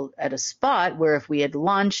us at a spot where if we had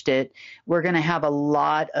launched it, we're going to have a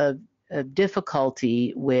lot of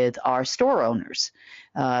difficulty with our store owners.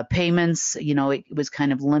 Payments, it was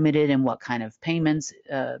kind of limited in what kind of payment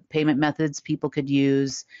methods people could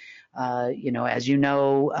use. As you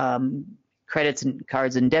know, credits and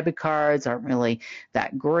cards and debit cards aren't really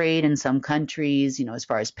that great in some countries, as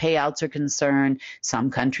far as payouts are concerned.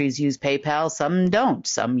 Some countries use PayPal, some don't.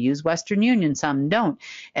 Some use Western Union, some don't.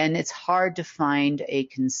 And it's hard to find a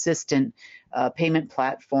consistent payment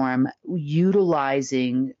platform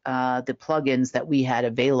utilizing the plugins that we had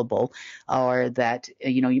available, or that,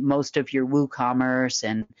 most of your WooCommerce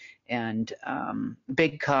and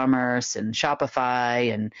BigCommerce and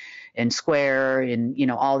Shopify and Square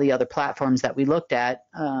and all the other platforms that we looked at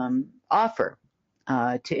offer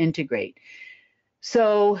to integrate.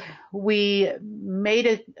 So we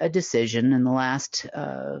made a decision in the last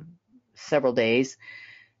several days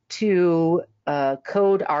to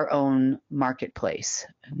code our own marketplace.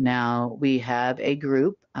 Now we have a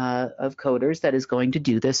group of coders that is going to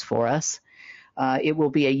do this for us. It will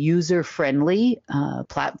be a user-friendly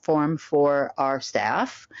platform for our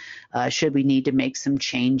staff, should we need to make some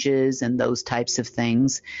changes and those types of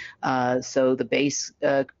things. So the base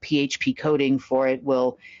PHP coding for it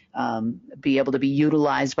will be able to be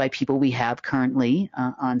utilized by people we have currently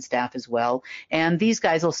on staff as well. And these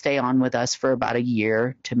guys will stay on with us for about a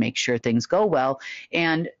year to make sure things go well,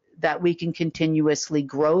 and that we can continuously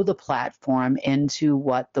grow the platform into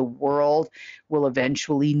what the world will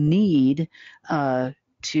eventually need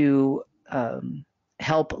to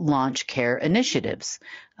help launch care initiatives.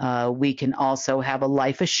 We can also have a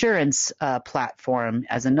life assurance platform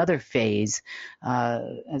as another phase,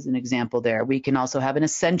 as an example there. We can also have an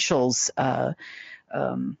essentials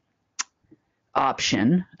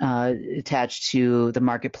option attached to the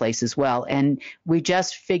marketplace as well. And we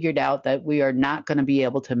just figured out that we are not going to be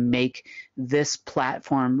able to make this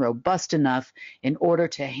platform robust enough in order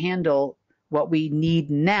to handle what we need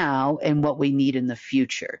now and what we need in the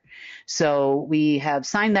future. So we have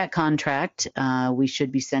signed that contract. We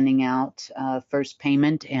should be sending out first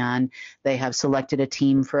payment, and they have selected a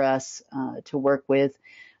team for us to work with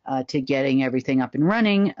to getting everything up and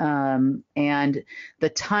running. And the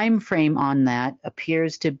time frame on that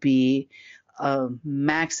appears to be a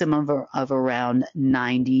maximum of around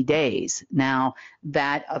 90 days. Now,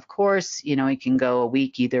 that, of course, it can go a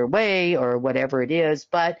week either way or whatever it is,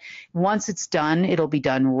 but once it's done, it'll be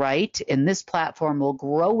done right, and this platform will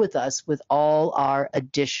grow with us with all our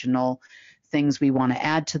additional things we want to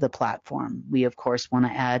add to the platform. We, of course, want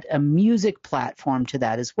to add a music platform to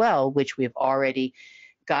that as well, which we've already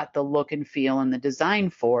got the look and feel and the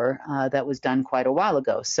design for that was done quite a while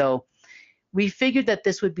ago. So we figured that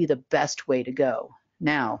this would be the best way to go.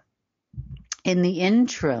 Now, in the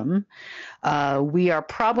interim, we are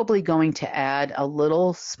probably going to add a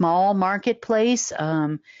little small marketplace.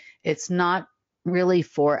 It's not really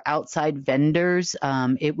for outside vendors.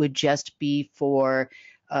 It would just be for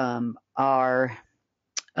our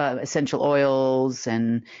essential oils,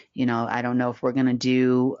 and I don't know if we're going to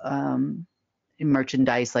do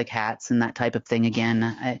merchandise like hats and that type of thing.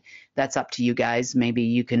 Again, that's up to you guys. Maybe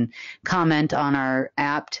you can comment on our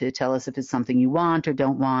app to tell us if it's something you want or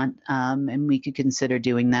don't want, and we could consider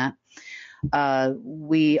doing that.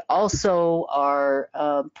 We also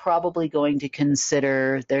are probably going to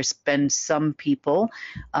consider, there's been some people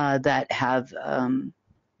that have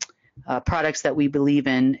products that we believe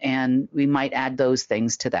in, and we might add those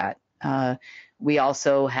things to that. We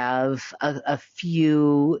also have a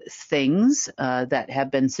few things that have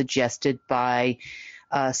been suggested by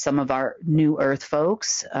some of our New Earth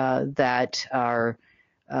folks that are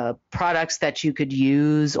products that you could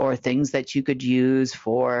use, or things that you could use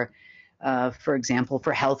for example,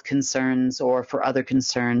 for health concerns or for other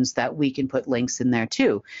concerns, that we can put links in there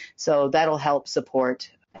too. So that'll help support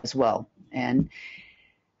as well. And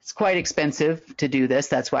it's quite expensive to do this.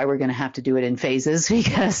 That's why we're going to have to do it in phases,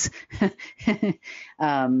 because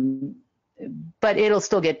but it'll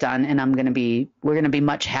still get done, and we're going to be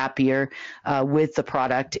much happier with the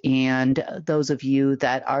product. And those of you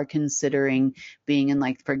that are considering being in,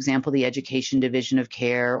 like, for example, the education division of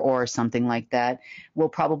care or something like that, will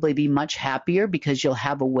probably be much happier because you'll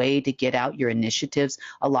have a way to get out your initiatives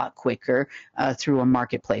a lot quicker through a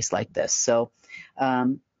marketplace like this. So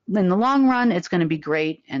in the long run, it's going to be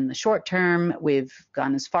great. In the short term, we've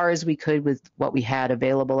gone as far as we could with what we had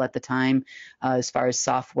available at the time, as far as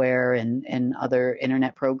software and other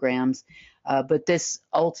internet programs. But this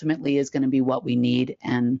ultimately is going to be what we need.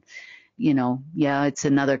 And, yeah, it's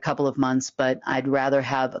another couple of months, but I'd rather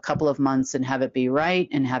have a couple of months and have it be right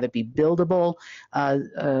and have it be buildable,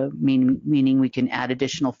 meaning we can add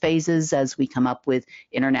additional phases as we come up with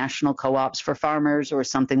international co-ops for farmers or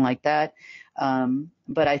something like that.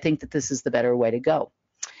 But I think that this is the better way to go.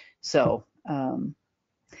 So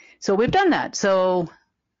we've done that. So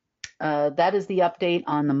that is the update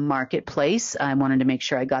on the marketplace. I wanted to make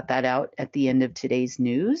sure I got that out at the end of today's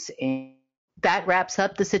news. And that wraps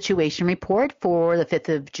up the situation report for the 5th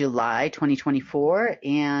of July, 2024.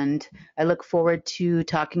 And I look forward to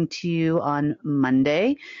talking to you on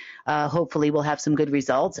Monday. Hopefully we'll have some good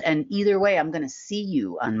results. And either way, I'm going to see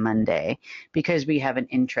you on Monday because we have an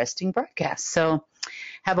interesting broadcast. So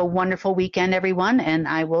have a wonderful weekend, everyone, and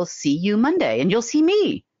I will see you Monday, and you'll see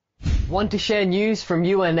me. Want to share news from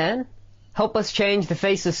UNN? Help us change the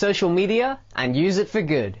face of social media and use it for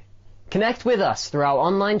good. Connect with us through our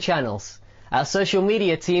online channels. Our social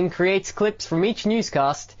media team creates clips from each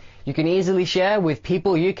newscast you can easily share with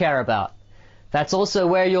people you care about. That's also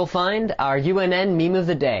where you'll find our UNN Meme of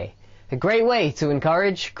the Day, a great way to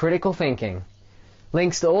encourage critical thinking.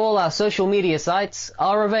 Links to all our social media sites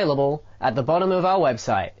are available at the bottom of our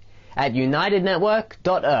website at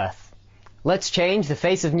unitednetwork.earth. Let's change the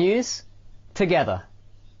face of news together.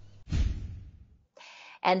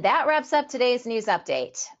 And that wraps up today's news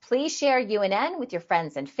update. Please share UNN with your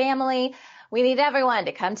friends and family. We need everyone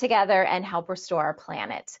to come together and help restore our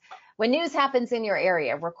planet. When news happens in your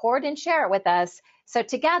area, record and share it with us so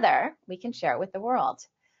together we can share it with the world.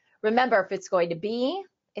 Remember, if it's going to be,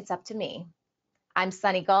 it's up to me. I'm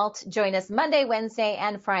Sunny Galt. Join us Monday, Wednesday,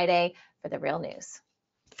 and Friday for the real news.